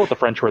doing so well with the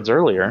French words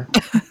earlier.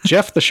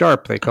 Jeff the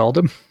Sharp, they called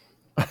him.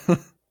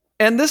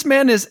 And this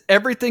man is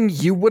everything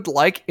you would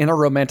like in a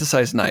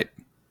romanticized knight.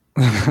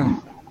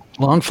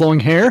 Long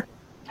flowing hair.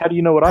 How do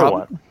you know what I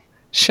want?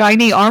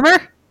 Shiny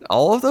armor?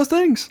 All of those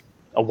things.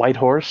 A white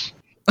horse?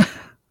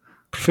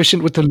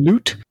 Proficient with the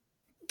lute.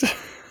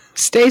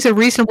 Stays a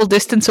reasonable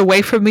distance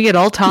away from me at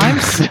all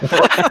times?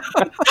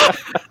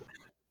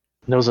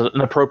 Knows an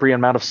appropriate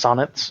amount of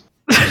sonnets?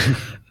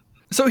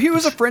 So he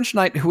was a French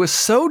knight who was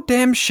so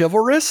damn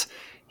chivalrous,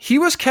 he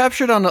was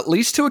captured on at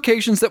least 2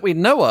 occasions that we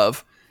know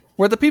of,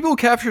 where the people who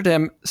captured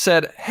him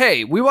said,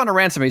 "Hey, we want a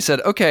ransom." He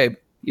said, "Okay,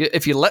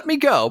 if you let me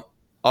go,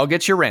 I'll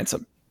get your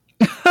ransom."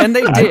 And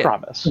they I did.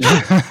 promise.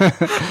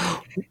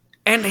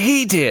 And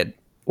he did.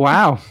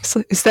 Wow.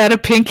 Is that a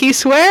pinky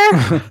swear?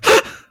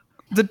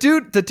 The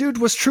dude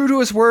was true to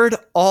his word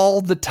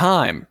all the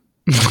time.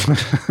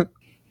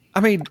 I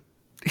mean,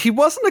 he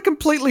wasn't a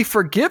completely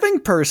forgiving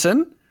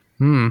person.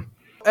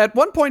 At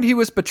one point, he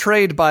was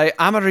betrayed by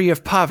Amaury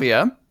of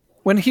Pavia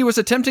when he was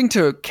attempting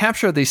to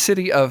capture the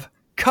city of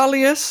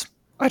Callias.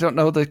 I don't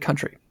know the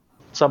country.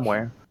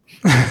 Somewhere.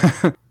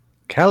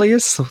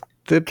 Callias,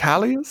 the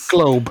Callias?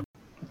 globe.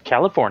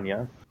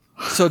 California.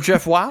 So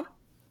Geoffroy?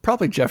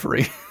 Probably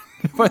Jeffrey.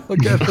 If I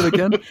look at it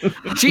again.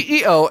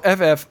 Geoffroi.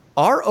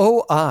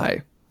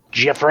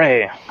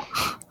 Geoffrey.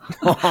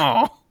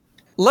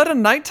 Led a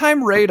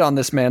nighttime raid on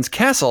this man's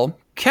castle,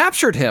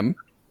 captured him,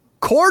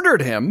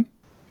 quartered him,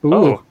 Ooh.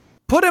 Oh.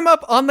 put him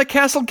up on the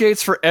castle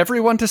gates for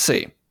everyone to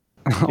see.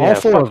 All 4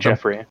 fuck of them.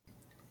 Jeffrey.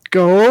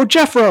 Go,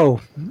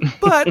 Jeffro.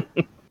 But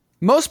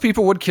most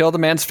people would kill the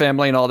man's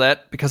family and all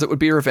that because it would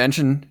be revenge,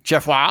 and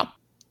Geoffroy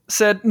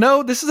said,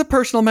 "No, this is a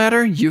personal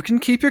matter. You can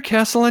keep your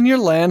castle and your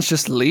lands.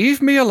 Just leave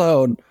me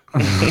alone."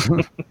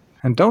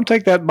 And don't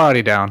take that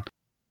body down.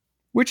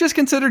 Which is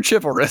considered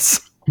chivalrous.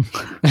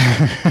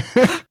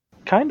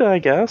 Kinda, I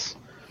guess.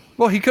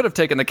 Well, he could have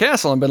taken the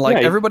castle and been like, Yeah,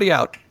 he- "Everybody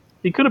out."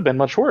 He could have been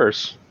much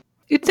worse.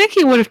 You'd think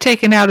he would have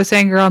taken out his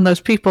anger on those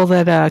people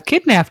that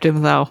kidnapped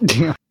him, though.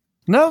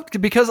 No,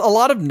 because a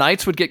lot of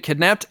knights would get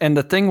kidnapped, and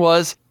the thing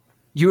was,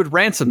 you would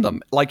ransom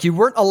them. Like, you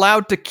weren't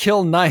allowed to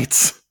kill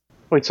knights.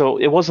 Wait, so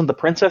it wasn't the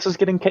princesses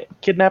getting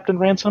kidnapped and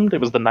ransomed?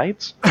 It was the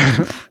knights?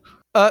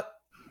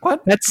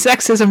 What? That's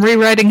sexism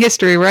rewriting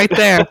history right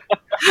there.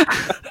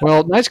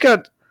 Well, knights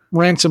got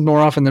ransomed more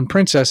often than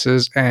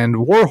princesses,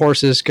 and war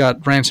horses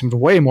got ransomed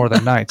way more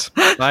than knights.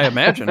 I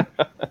imagine.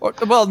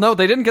 Well, no,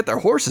 they didn't get their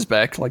horses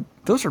back. Like,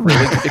 those are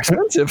really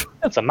expensive.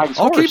 That's a nice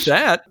I'll horse. keep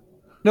that.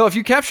 No, if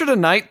you captured a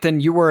knight, then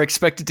you were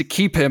expected to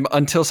keep him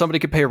until somebody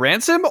could pay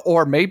ransom,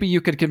 or maybe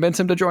you could convince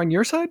him to join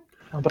your side.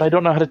 But I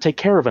don't know how to take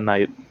care of a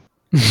knight.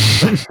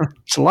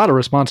 It's a lot of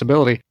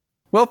responsibility.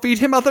 Well, feed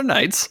him other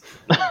knights.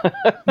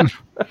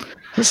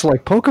 This is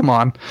like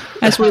Pokemon.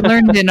 As we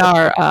learned in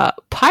our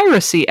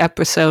piracy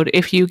episode,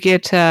 if you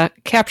get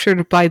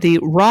captured by the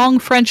wrong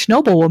French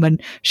noblewoman,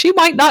 she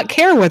might not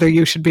care whether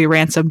you should be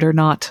ransomed or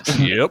not.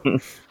 Yep.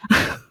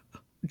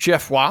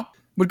 Geoffroy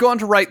would go on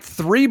to write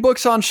 3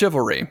 books on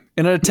chivalry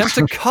in an attempt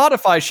to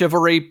codify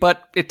chivalry,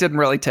 but it didn't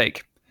really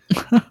take.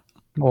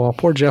 Oh,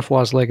 poor Jeff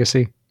Wah's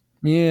legacy.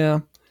 Yeah.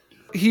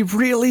 He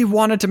really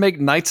wanted to make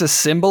knights a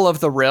symbol of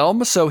the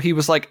realm, so he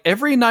was like,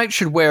 every knight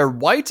should wear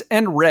white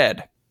and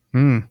red.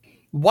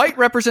 White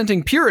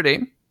representing purity,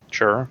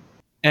 Sure.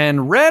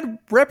 and red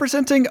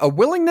representing a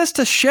willingness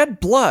to shed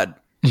blood.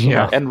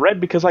 Yeah. And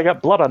red because I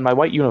got blood on my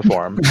white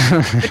uniform.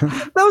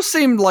 Those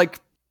seemed like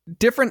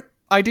different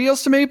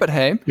ideals to me, but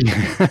hey.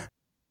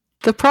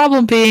 The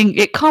problem being,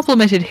 it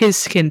complemented his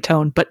skin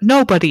tone, but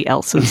nobody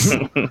else's.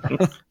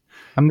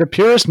 I'm the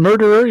purest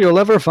murderer you'll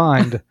ever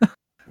find.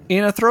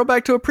 In a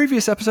throwback to a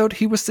previous episode,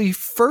 he was the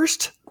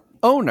first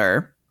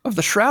owner of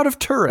the Shroud of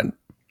Turin.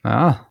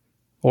 Ah.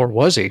 Or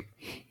was he?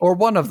 Or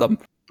one of them.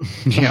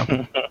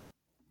 Yeah.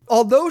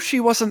 Although she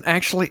wasn't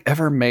actually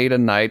ever made a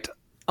knight,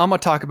 I'm going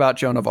to talk about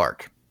Joan of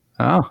Arc.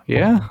 Oh,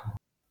 yeah.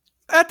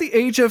 At the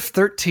age of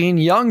 13,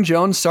 young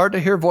Joan started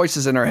to hear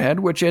voices in her head,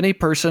 which any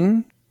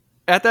person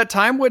at that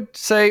time would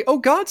say, oh,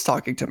 God's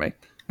talking to me.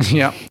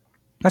 Yeah.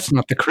 That's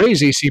not the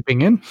crazy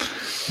seeping in.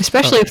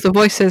 Especially if the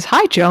voice says,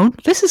 "Hi, Joan,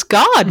 this is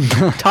God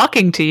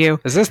talking to you."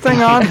 Is this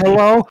thing on?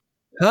 Hello?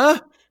 Huh?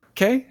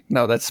 Okay.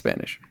 No, that's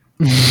Spanish.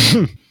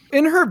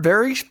 In her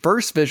very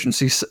first vision,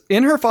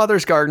 in her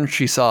father's garden,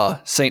 she saw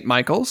St.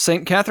 Michael,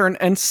 St. Catherine,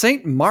 and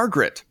St.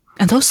 Margaret.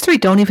 And those 3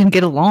 don't even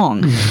get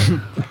along.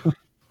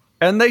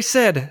 And they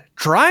said,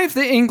 drive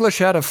the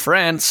English out of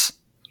France.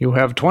 You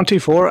have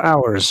 24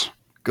 hours.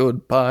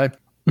 Goodbye.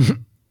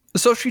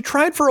 So she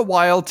tried for a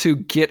while to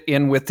get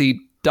in with the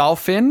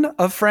Dauphin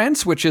of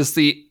France, which is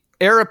the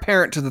heir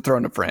apparent to the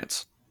throne of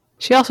France.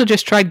 She also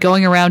just tried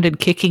going around and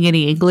kicking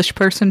any English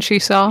person she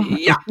saw.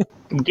 Yeah.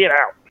 Get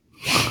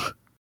out.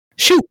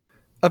 Shoot!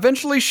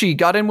 Eventually, she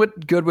got in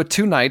good with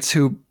 2 knights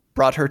who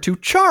brought her to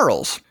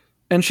Charles.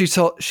 And she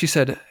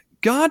said,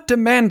 God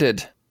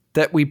demanded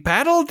that we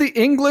battle the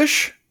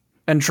English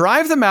and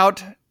drive them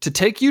out to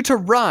take you to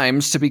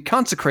Rheims to be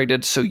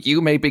consecrated so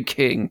you may be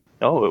king.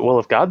 Oh, well,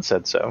 if God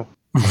said so.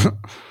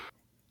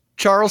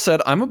 Charles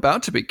said, I'm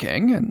about to be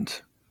king,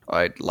 and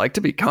I'd like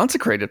to be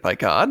consecrated by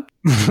God.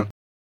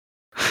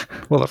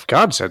 Well, if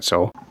God said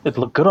so. It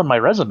looked good on my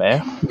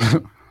resume.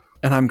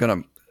 And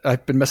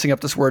I've been messing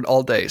up this word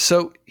all day.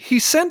 So he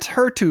sent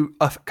her to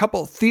a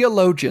couple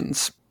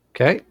theologians.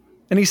 Okay.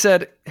 And he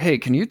said, hey,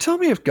 can you tell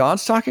me if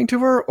God's talking to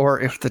her or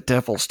if the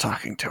devil's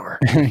talking to her?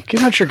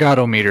 Get out your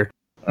God-o-meter.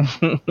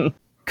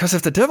 Because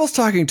if the devil's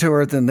talking to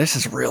her, then this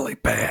is really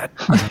bad.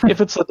 If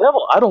it's the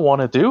devil, I don't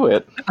want to do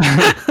it.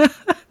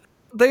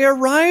 They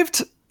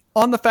arrived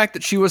on the fact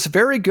that she was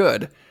very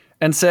good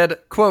and said,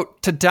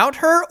 quote, to doubt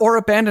her or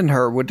abandon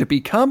her would to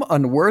become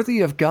unworthy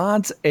of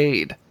God's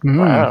aid.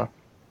 Wow.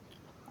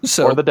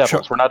 So, Or the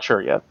devil's. We're not sure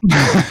yet.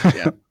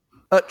 Yeah.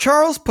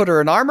 Charles put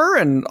her in armor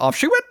and off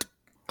she went.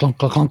 Clunk,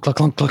 clunk, clunk,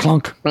 clunk, clunk,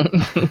 clunk.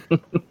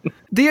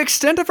 The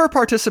extent of her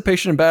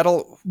participation in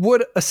battle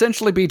would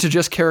essentially be to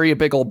just carry a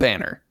big old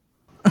banner.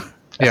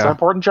 That's an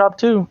important job,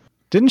 too.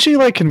 Didn't she,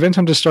 convince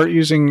him to start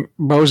using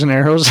bows and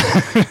arrows?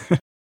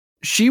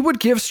 She would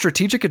give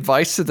strategic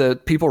advice to the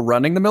people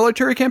running the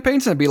military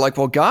campaigns and be like,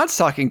 well, God's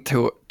talking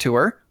to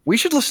her. We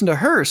should listen to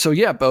her. So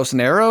yeah, bows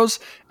and arrows.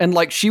 And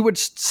she would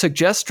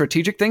suggest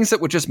strategic things that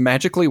would just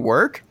magically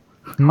work.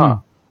 Huh.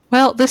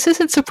 Well, this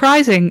isn't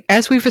surprising.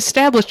 As we've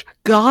established,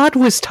 God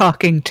was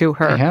talking to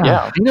her.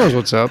 Yeah. He knows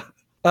what's up.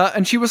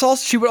 And she would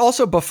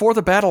also, before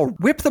the battle,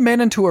 whip the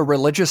men into a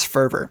religious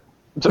fervor.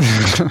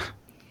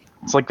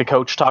 It's like the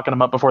coach talking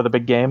them up before the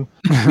big game.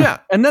 Yeah.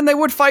 And then they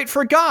would fight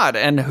for God.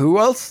 And who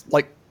else?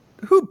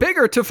 Who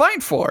bigger to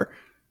fight for?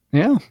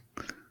 Yeah.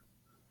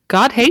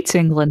 God hates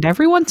England.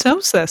 Everyone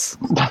knows this.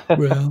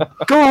 Well,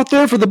 Go out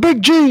there for the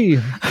big G.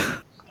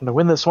 Gonna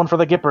win this one for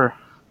the Gipper.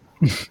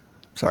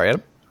 sorry,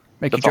 Adam.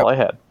 That's all I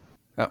had.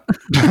 Oh.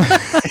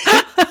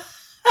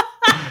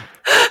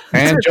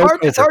 And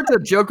It's hard to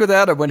joke with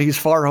Adam when he's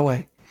far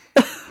away.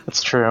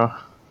 That's true.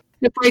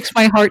 It breaks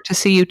my heart to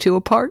see you 2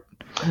 apart.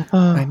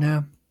 I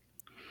know.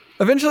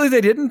 Eventually,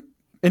 they didn't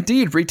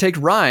indeed retake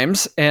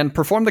Rheims and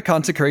perform the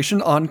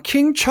consecration on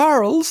King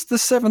Charles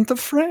VII of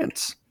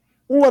France.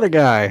 What a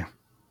guy.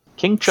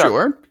 King Chuck.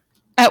 Sure.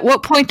 At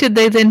what point did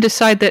they then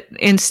decide that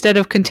instead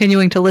of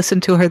continuing to listen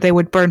to her, they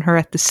would burn her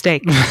at the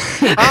stake?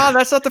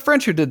 That's not the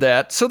French who did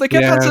that. So they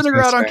kept Yeah, on I was sending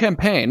her gonna out on say.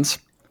 campaigns,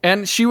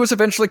 and she was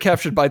eventually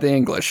captured by the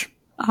English,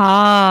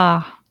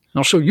 Ah.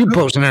 I'll show you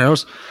bows and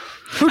arrows.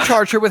 who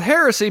charged her with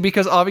heresy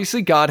because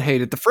obviously God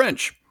hated the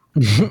French.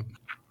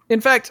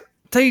 In fact,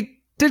 they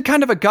did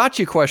kind of a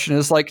gotcha question.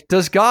 Is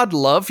does God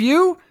love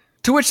you?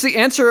 To which the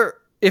answer,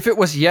 if it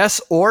was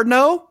yes or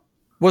no,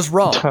 was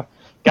wrong.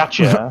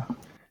 Gotcha.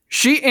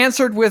 She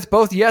answered with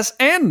both yes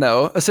and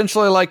no,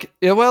 essentially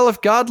well,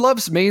 if God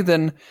loves me,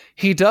 then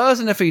he does,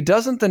 and if he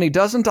doesn't, then he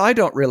doesn't. I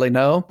don't really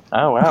know.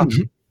 Oh, wow.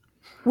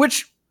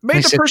 Which made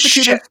They the said,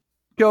 persecutors "Shit."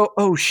 go,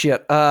 oh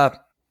shit. Light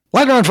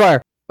her on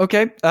fire.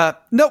 Okay.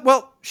 No,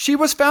 well, she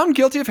was found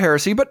guilty of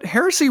heresy, but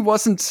heresy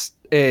wasn't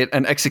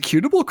an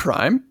executable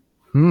crime.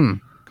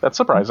 That's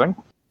surprising.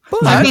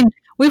 But I mean,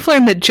 We've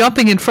learned that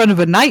jumping in front of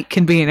a knight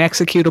can be an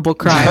executable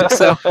crime,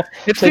 so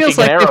it Taking feels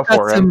an like arrow they've got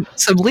for him.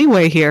 some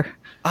leeway here.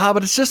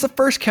 But it's just the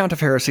first count of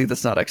heresy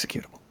that's not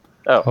executable.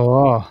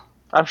 Oh.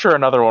 I'm sure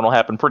another one will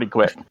happen pretty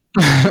quick.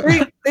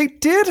 They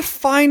did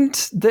find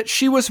that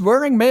she was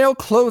wearing male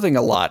clothing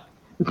a lot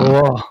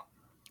Oh.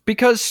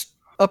 because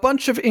a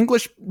bunch of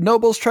English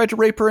nobles tried to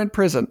rape her in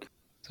prison.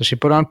 So she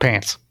put on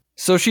pants.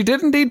 So she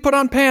did indeed put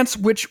on pants,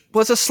 which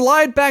was a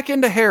slide back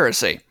into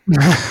heresy.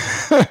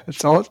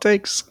 That's all it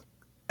takes.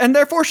 And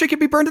therefore she could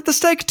be burned at the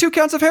stake. 2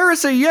 counts of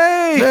heresy.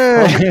 Yay!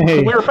 Hey.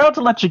 We were about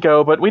to let you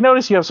go, but we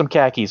noticed you have some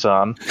khakis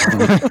on.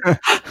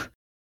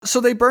 So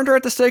they burned her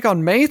at the stake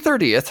on May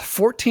 30th,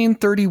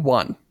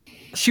 1431.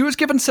 She was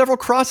given several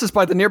crosses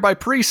by the nearby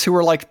priests who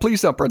were like,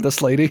 please don't burn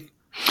this lady.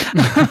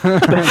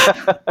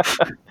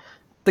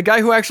 The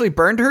guy who actually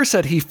burned her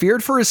said he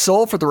feared for his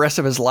soul for the rest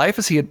of his life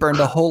as he had burned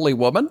a holy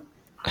woman.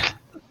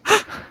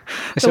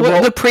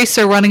 The priests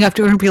are running up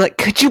to her and be like,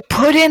 could you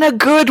put in a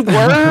good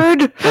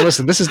word? Well,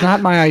 listen, this is not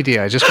my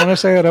idea. I just want to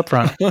say that up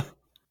front.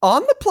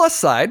 On the plus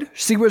side,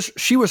 she was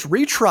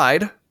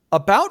retried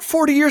about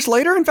 40 years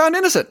later and found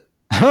innocent.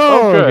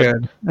 Oh,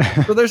 good.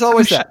 good. So there's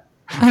always that.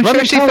 I'm Let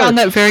sure me she tell her. found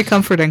that very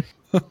comforting.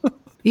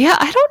 Yeah,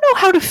 I don't know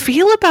how to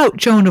feel about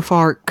Joan of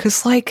Arc,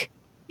 because, like,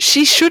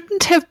 she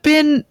shouldn't have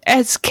been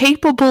as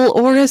capable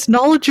or as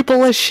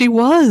knowledgeable as she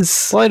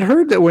was. Well, I'd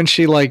heard that when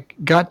she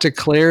got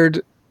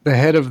declared the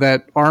head of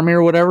that army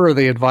or whatever, or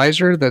the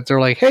advisor, that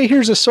they're like, "Hey,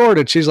 here's a sword,"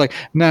 and she's like,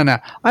 "No,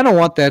 I don't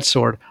want that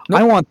sword.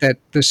 I want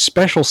this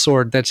special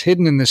sword that's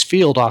hidden in this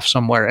field off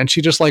somewhere." And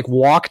she just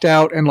walked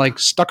out and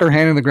stuck her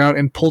hand in the ground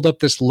and pulled up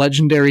this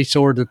legendary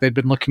sword that they'd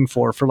been looking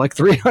for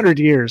 300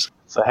 years.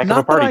 It's a heck of a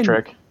Not that party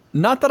trick.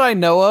 Not that I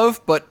know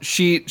of, but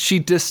she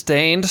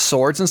disdained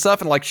swords and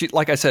stuff, and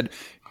like I said,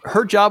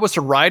 her job was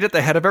to ride at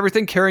the head of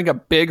everything, carrying a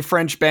big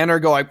French banner,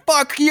 going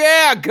 "Fuck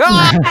yeah,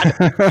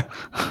 God!"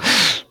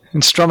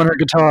 And strumming her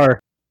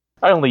guitar.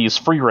 I only use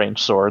free range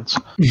swords.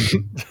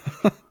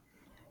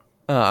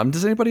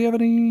 Does anybody have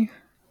any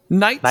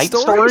night Night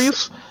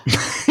stories?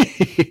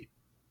 stories?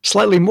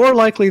 Slightly more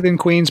likely than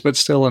Queens, but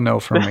still a no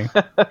from me.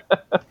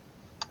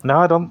 No,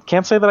 I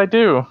can't say that I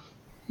do.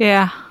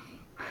 Yeah.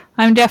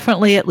 I'm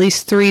definitely at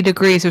least 3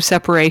 degrees of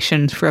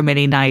separation from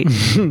any night.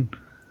 Yeah, me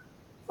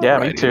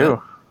Alrighty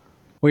too.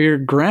 Well, your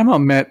grandma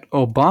met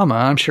Obama.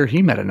 I'm sure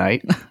he met a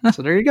knight.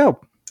 So there you go.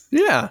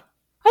 Yeah,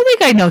 I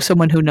think I know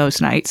someone who knows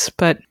nights,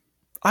 but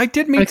I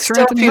did meet it's Sir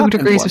still a Anthony few Hopkins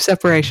degrees of once.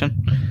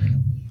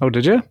 separation. Oh,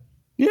 did you?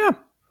 Yeah.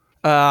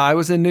 I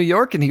was in New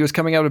York and he was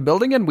coming out of a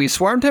building and we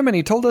swarmed him and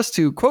he told us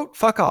to, quote,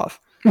 fuck off.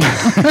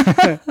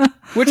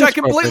 Which I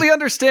completely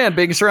understand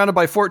being surrounded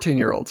by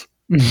 14-year-olds.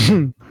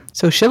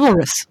 So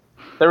chivalrous.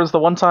 There was the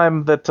one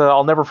time that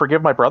I'll never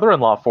forgive my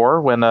brother-in-law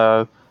for when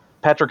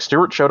Patrick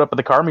Stewart showed up at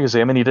the car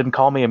museum and he didn't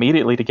call me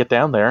immediately to get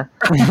down there.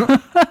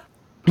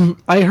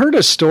 I heard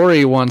a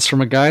story once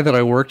from a guy that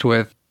I worked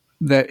with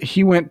that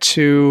he went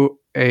to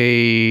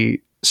a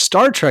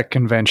Star Trek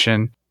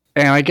convention,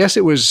 and I guess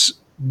it was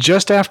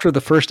just after the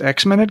first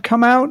X-Men had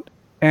come out,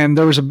 and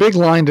there was a big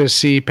line to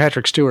see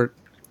Patrick Stewart.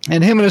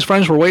 And him and his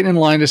friends were waiting in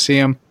line to see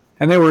him,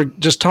 and they were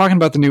just talking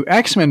about the new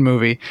X-Men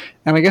movie,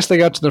 and I guess they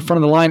got to the front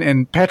of the line,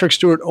 and Patrick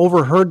Stewart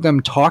overheard them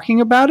talking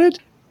about it,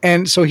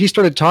 and so he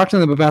started talking to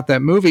them about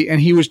that movie,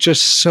 and he was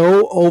just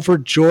so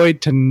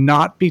overjoyed to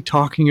not be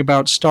talking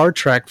about Star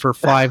Trek for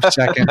 5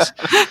 seconds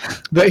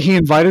that he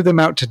invited them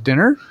out to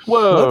dinner.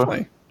 Whoa.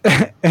 Lovely.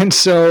 And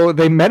so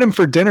they met him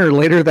for dinner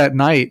later that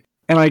night.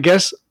 And I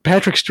guess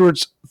Patrick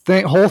Stewart's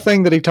whole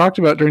thing that he talked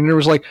about during dinner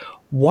was like,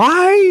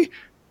 why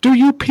do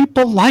you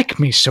people like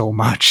me so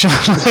much?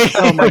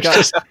 Oh my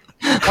God.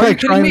 Are you kidding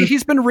trying me? to-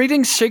 He's been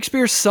reading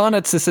Shakespeare's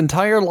sonnets this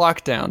entire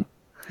lockdown.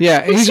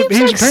 Yeah, He seems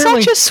like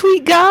apparently such a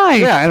sweet guy.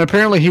 yeah, and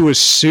apparently he was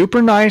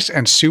super nice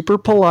and super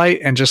polite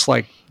and just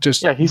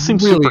Yeah, he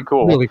seems really, super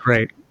cool. really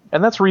great.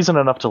 And that's reason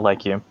enough to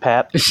like you,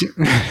 Pat.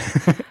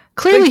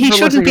 Clearly Thank you he for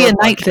shouldn't be listening a to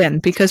our knight then,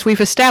 because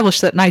we've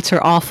established that knights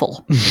are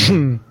awful.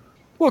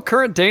 Well,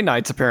 current day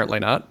knights apparently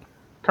not.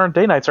 Current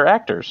day knights are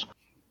actors.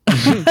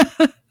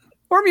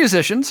 Or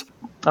musicians.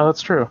 Oh,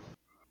 that's true.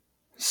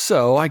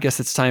 So I guess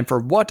it's time for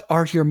What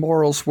Are Your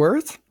Morals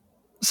Worth?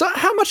 So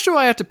how much do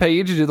I have to pay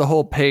you to do the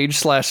whole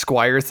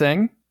page/squire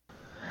thing?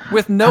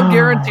 With no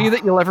guarantee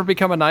that you'll ever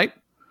become a knight?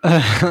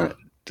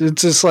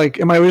 It's just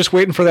am I just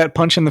waiting for that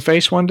punch in the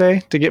face one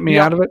day to get me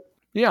Yeah. out of it?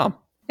 Yeah.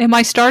 Am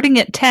I starting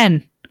at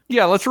 10?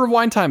 Yeah, let's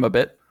rewind time a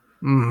bit.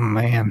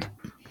 Man.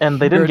 And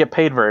they didn't You're- get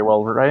paid very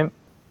well, right?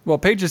 Well,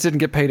 pages didn't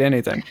get paid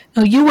anything.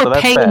 Oh, you were So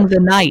that's paying bad. the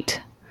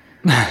knight.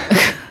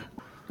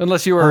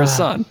 Unless you were his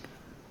son.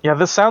 Yeah,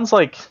 this sounds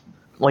like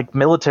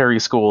military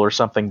school or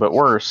something, but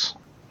worse.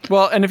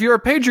 Well, and if you're a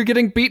page, you're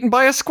getting beaten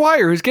by a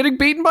squire who's getting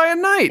beaten by a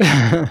knight.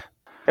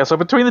 Yeah, so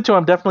between the two,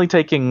 I'm definitely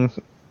taking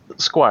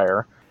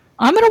Squire.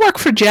 I'm going to work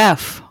for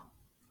Jeff.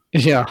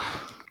 Yeah.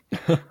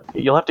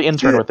 You'll have to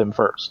intern with him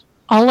first.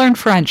 I'll learn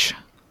French.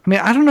 I mean,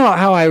 I don't know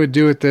how I would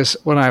do with this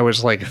when I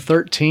was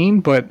 13,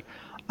 but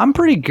I'm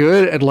pretty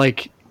good at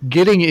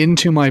getting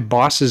into my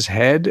boss's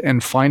head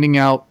and finding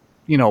out,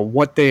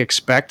 what they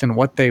expect and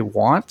what they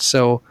want.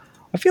 So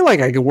I feel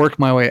like I could work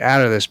my way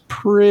out of this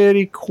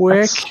pretty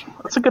quick.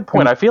 That's a good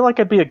point. I feel like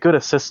I'd be a good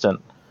assistant.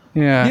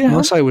 Yeah,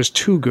 unless I was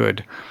too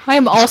good. I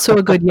am also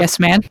a good yes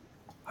man.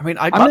 I mean,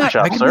 I Punch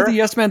could up, do sir. the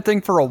yes man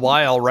thing for a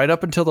while, right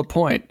up until the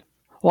point.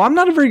 Well, I'm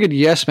not a very good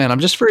yes man. I'm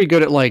just very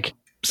good at, like,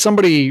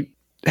 somebody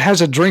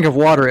has a drink of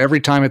water every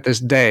time at this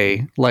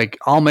day. Like,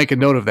 I'll make a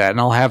note of that and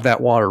I'll have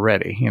that water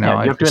ready. You know,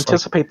 Yeah, you have to just,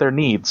 anticipate their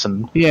needs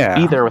and Yeah.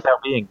 be there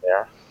without being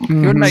there.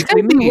 Your Mhm. nightly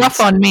It'd be needs. rough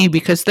on me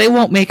because they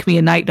won't make me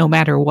a knight no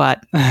matter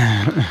what.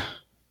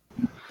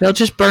 They'll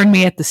just burn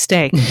me at the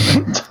stake.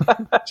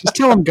 Just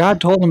tell them God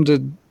told them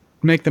to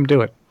make them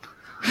do it.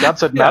 God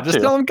said Yeah, not just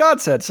to. tell him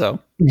God said so.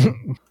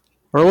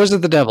 Or was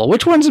it the devil?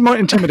 Which one's more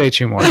intimidates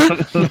you more?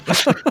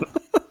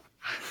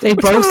 They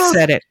both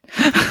said it.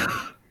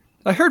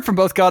 I heard from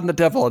both God and the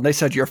devil, and they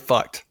said you're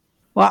fucked.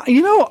 Well,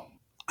 you know,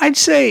 I'd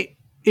say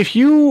if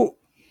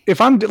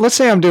let's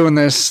say I'm doing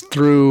this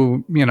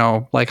through, you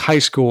know, like high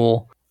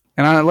school,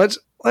 and let's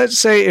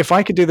say if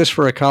I could do this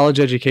for a college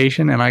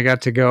education and I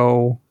got to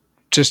go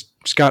just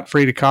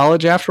scot-free to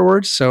college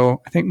afterwards.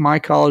 So I think my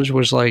college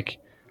was like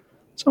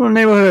somewhere in the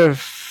neighborhood of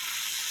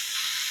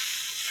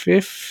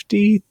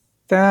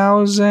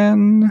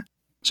 50,000.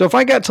 So if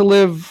I got to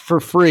live for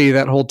free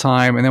that whole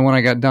time, and then when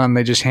I got done,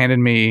 they just handed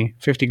me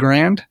 50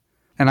 grand,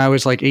 and I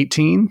was like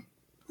 18,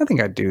 I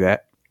think I'd do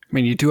that. I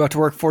mean, you do have to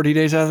work 40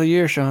 days out of the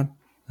year, Sean.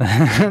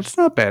 It's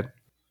not bad.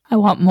 I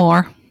want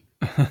more.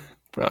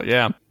 Well,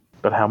 yeah.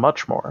 But how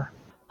much more?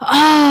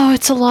 Oh,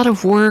 it's a lot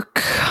of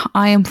work.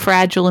 I am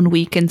fragile and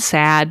weak and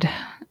sad,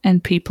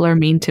 and people are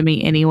mean to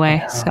me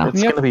anyway. So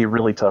It's going to be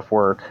really tough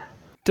work.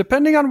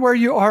 Depending on where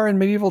you are in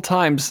medieval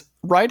times,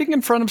 riding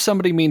in front of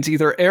somebody means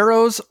either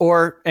arrows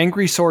or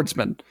angry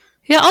swordsmen.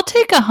 yeah, I'll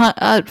take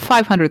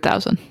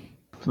 500,000.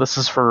 This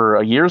is for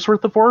a year's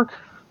worth of work?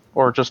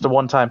 Or just a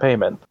one-time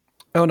payment?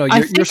 Oh, no, I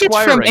you're think it's from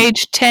squiring.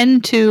 age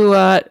 10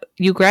 to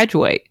you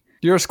graduate.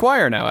 You're a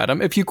squire now, Adam.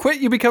 If you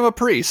quit, you become a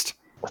priest.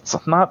 It's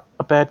not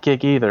a bad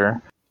gig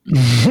either.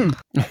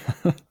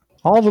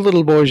 All the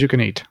little boys you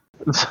can eat.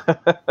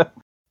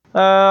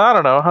 I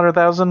don't know,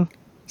 100,000?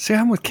 See,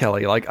 I'm with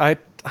Kelly. Like,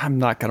 I'm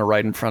not going to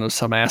ride in front of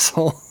some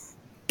asshole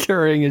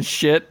carrying his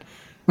shit.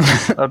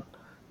 Does the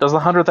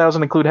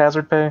 100,000 include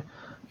hazard pay?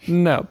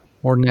 No,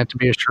 More than that to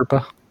be a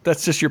Sherpa.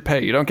 that's just your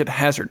pay. You don't get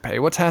hazard pay.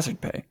 What's hazard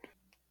pay?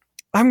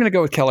 I'm going to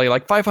go with Kelly,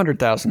 like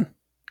 500,000.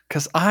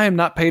 Because I'm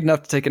not paid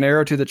enough to take an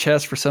arrow to the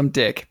chest for some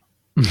dick.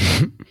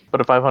 But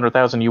at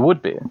 500,000 you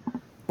would be.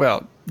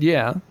 Well,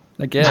 yeah,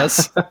 I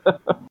guess.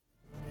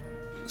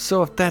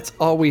 So if that's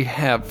all we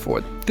have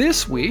for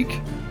this week,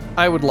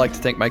 I would like to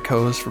thank my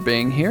co-host for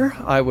being here.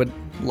 I would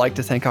like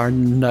to thank our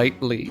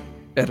nightly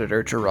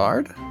editor,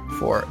 Gerard,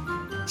 for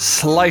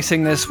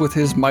slicing this with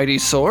his mighty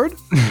sword.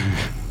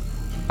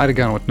 I'd have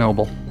gone with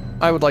Noble.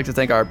 I would like to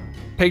thank our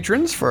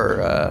patrons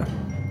for,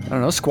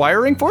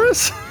 squiring for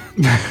us.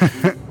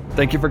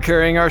 Thank you for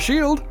carrying our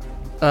shield.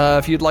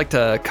 If you'd like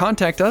to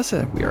contact us,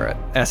 we are at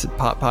Acid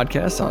Pop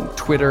Podcast on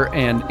Twitter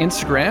and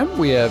Instagram.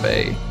 We have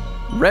a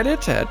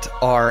Reddit at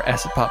our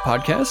Acid Pop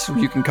Podcast.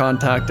 You can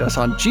contact us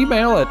on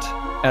Gmail at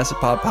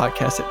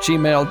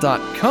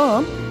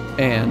acidpoppodcast@gmail.com.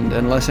 And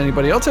unless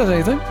anybody else has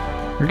anything,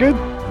 You're good.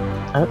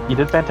 You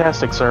did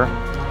fantastic, sir.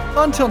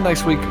 until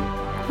next week,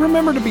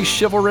 remember to be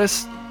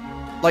chivalrous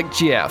like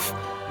Jeff.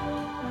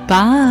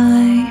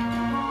 Bye.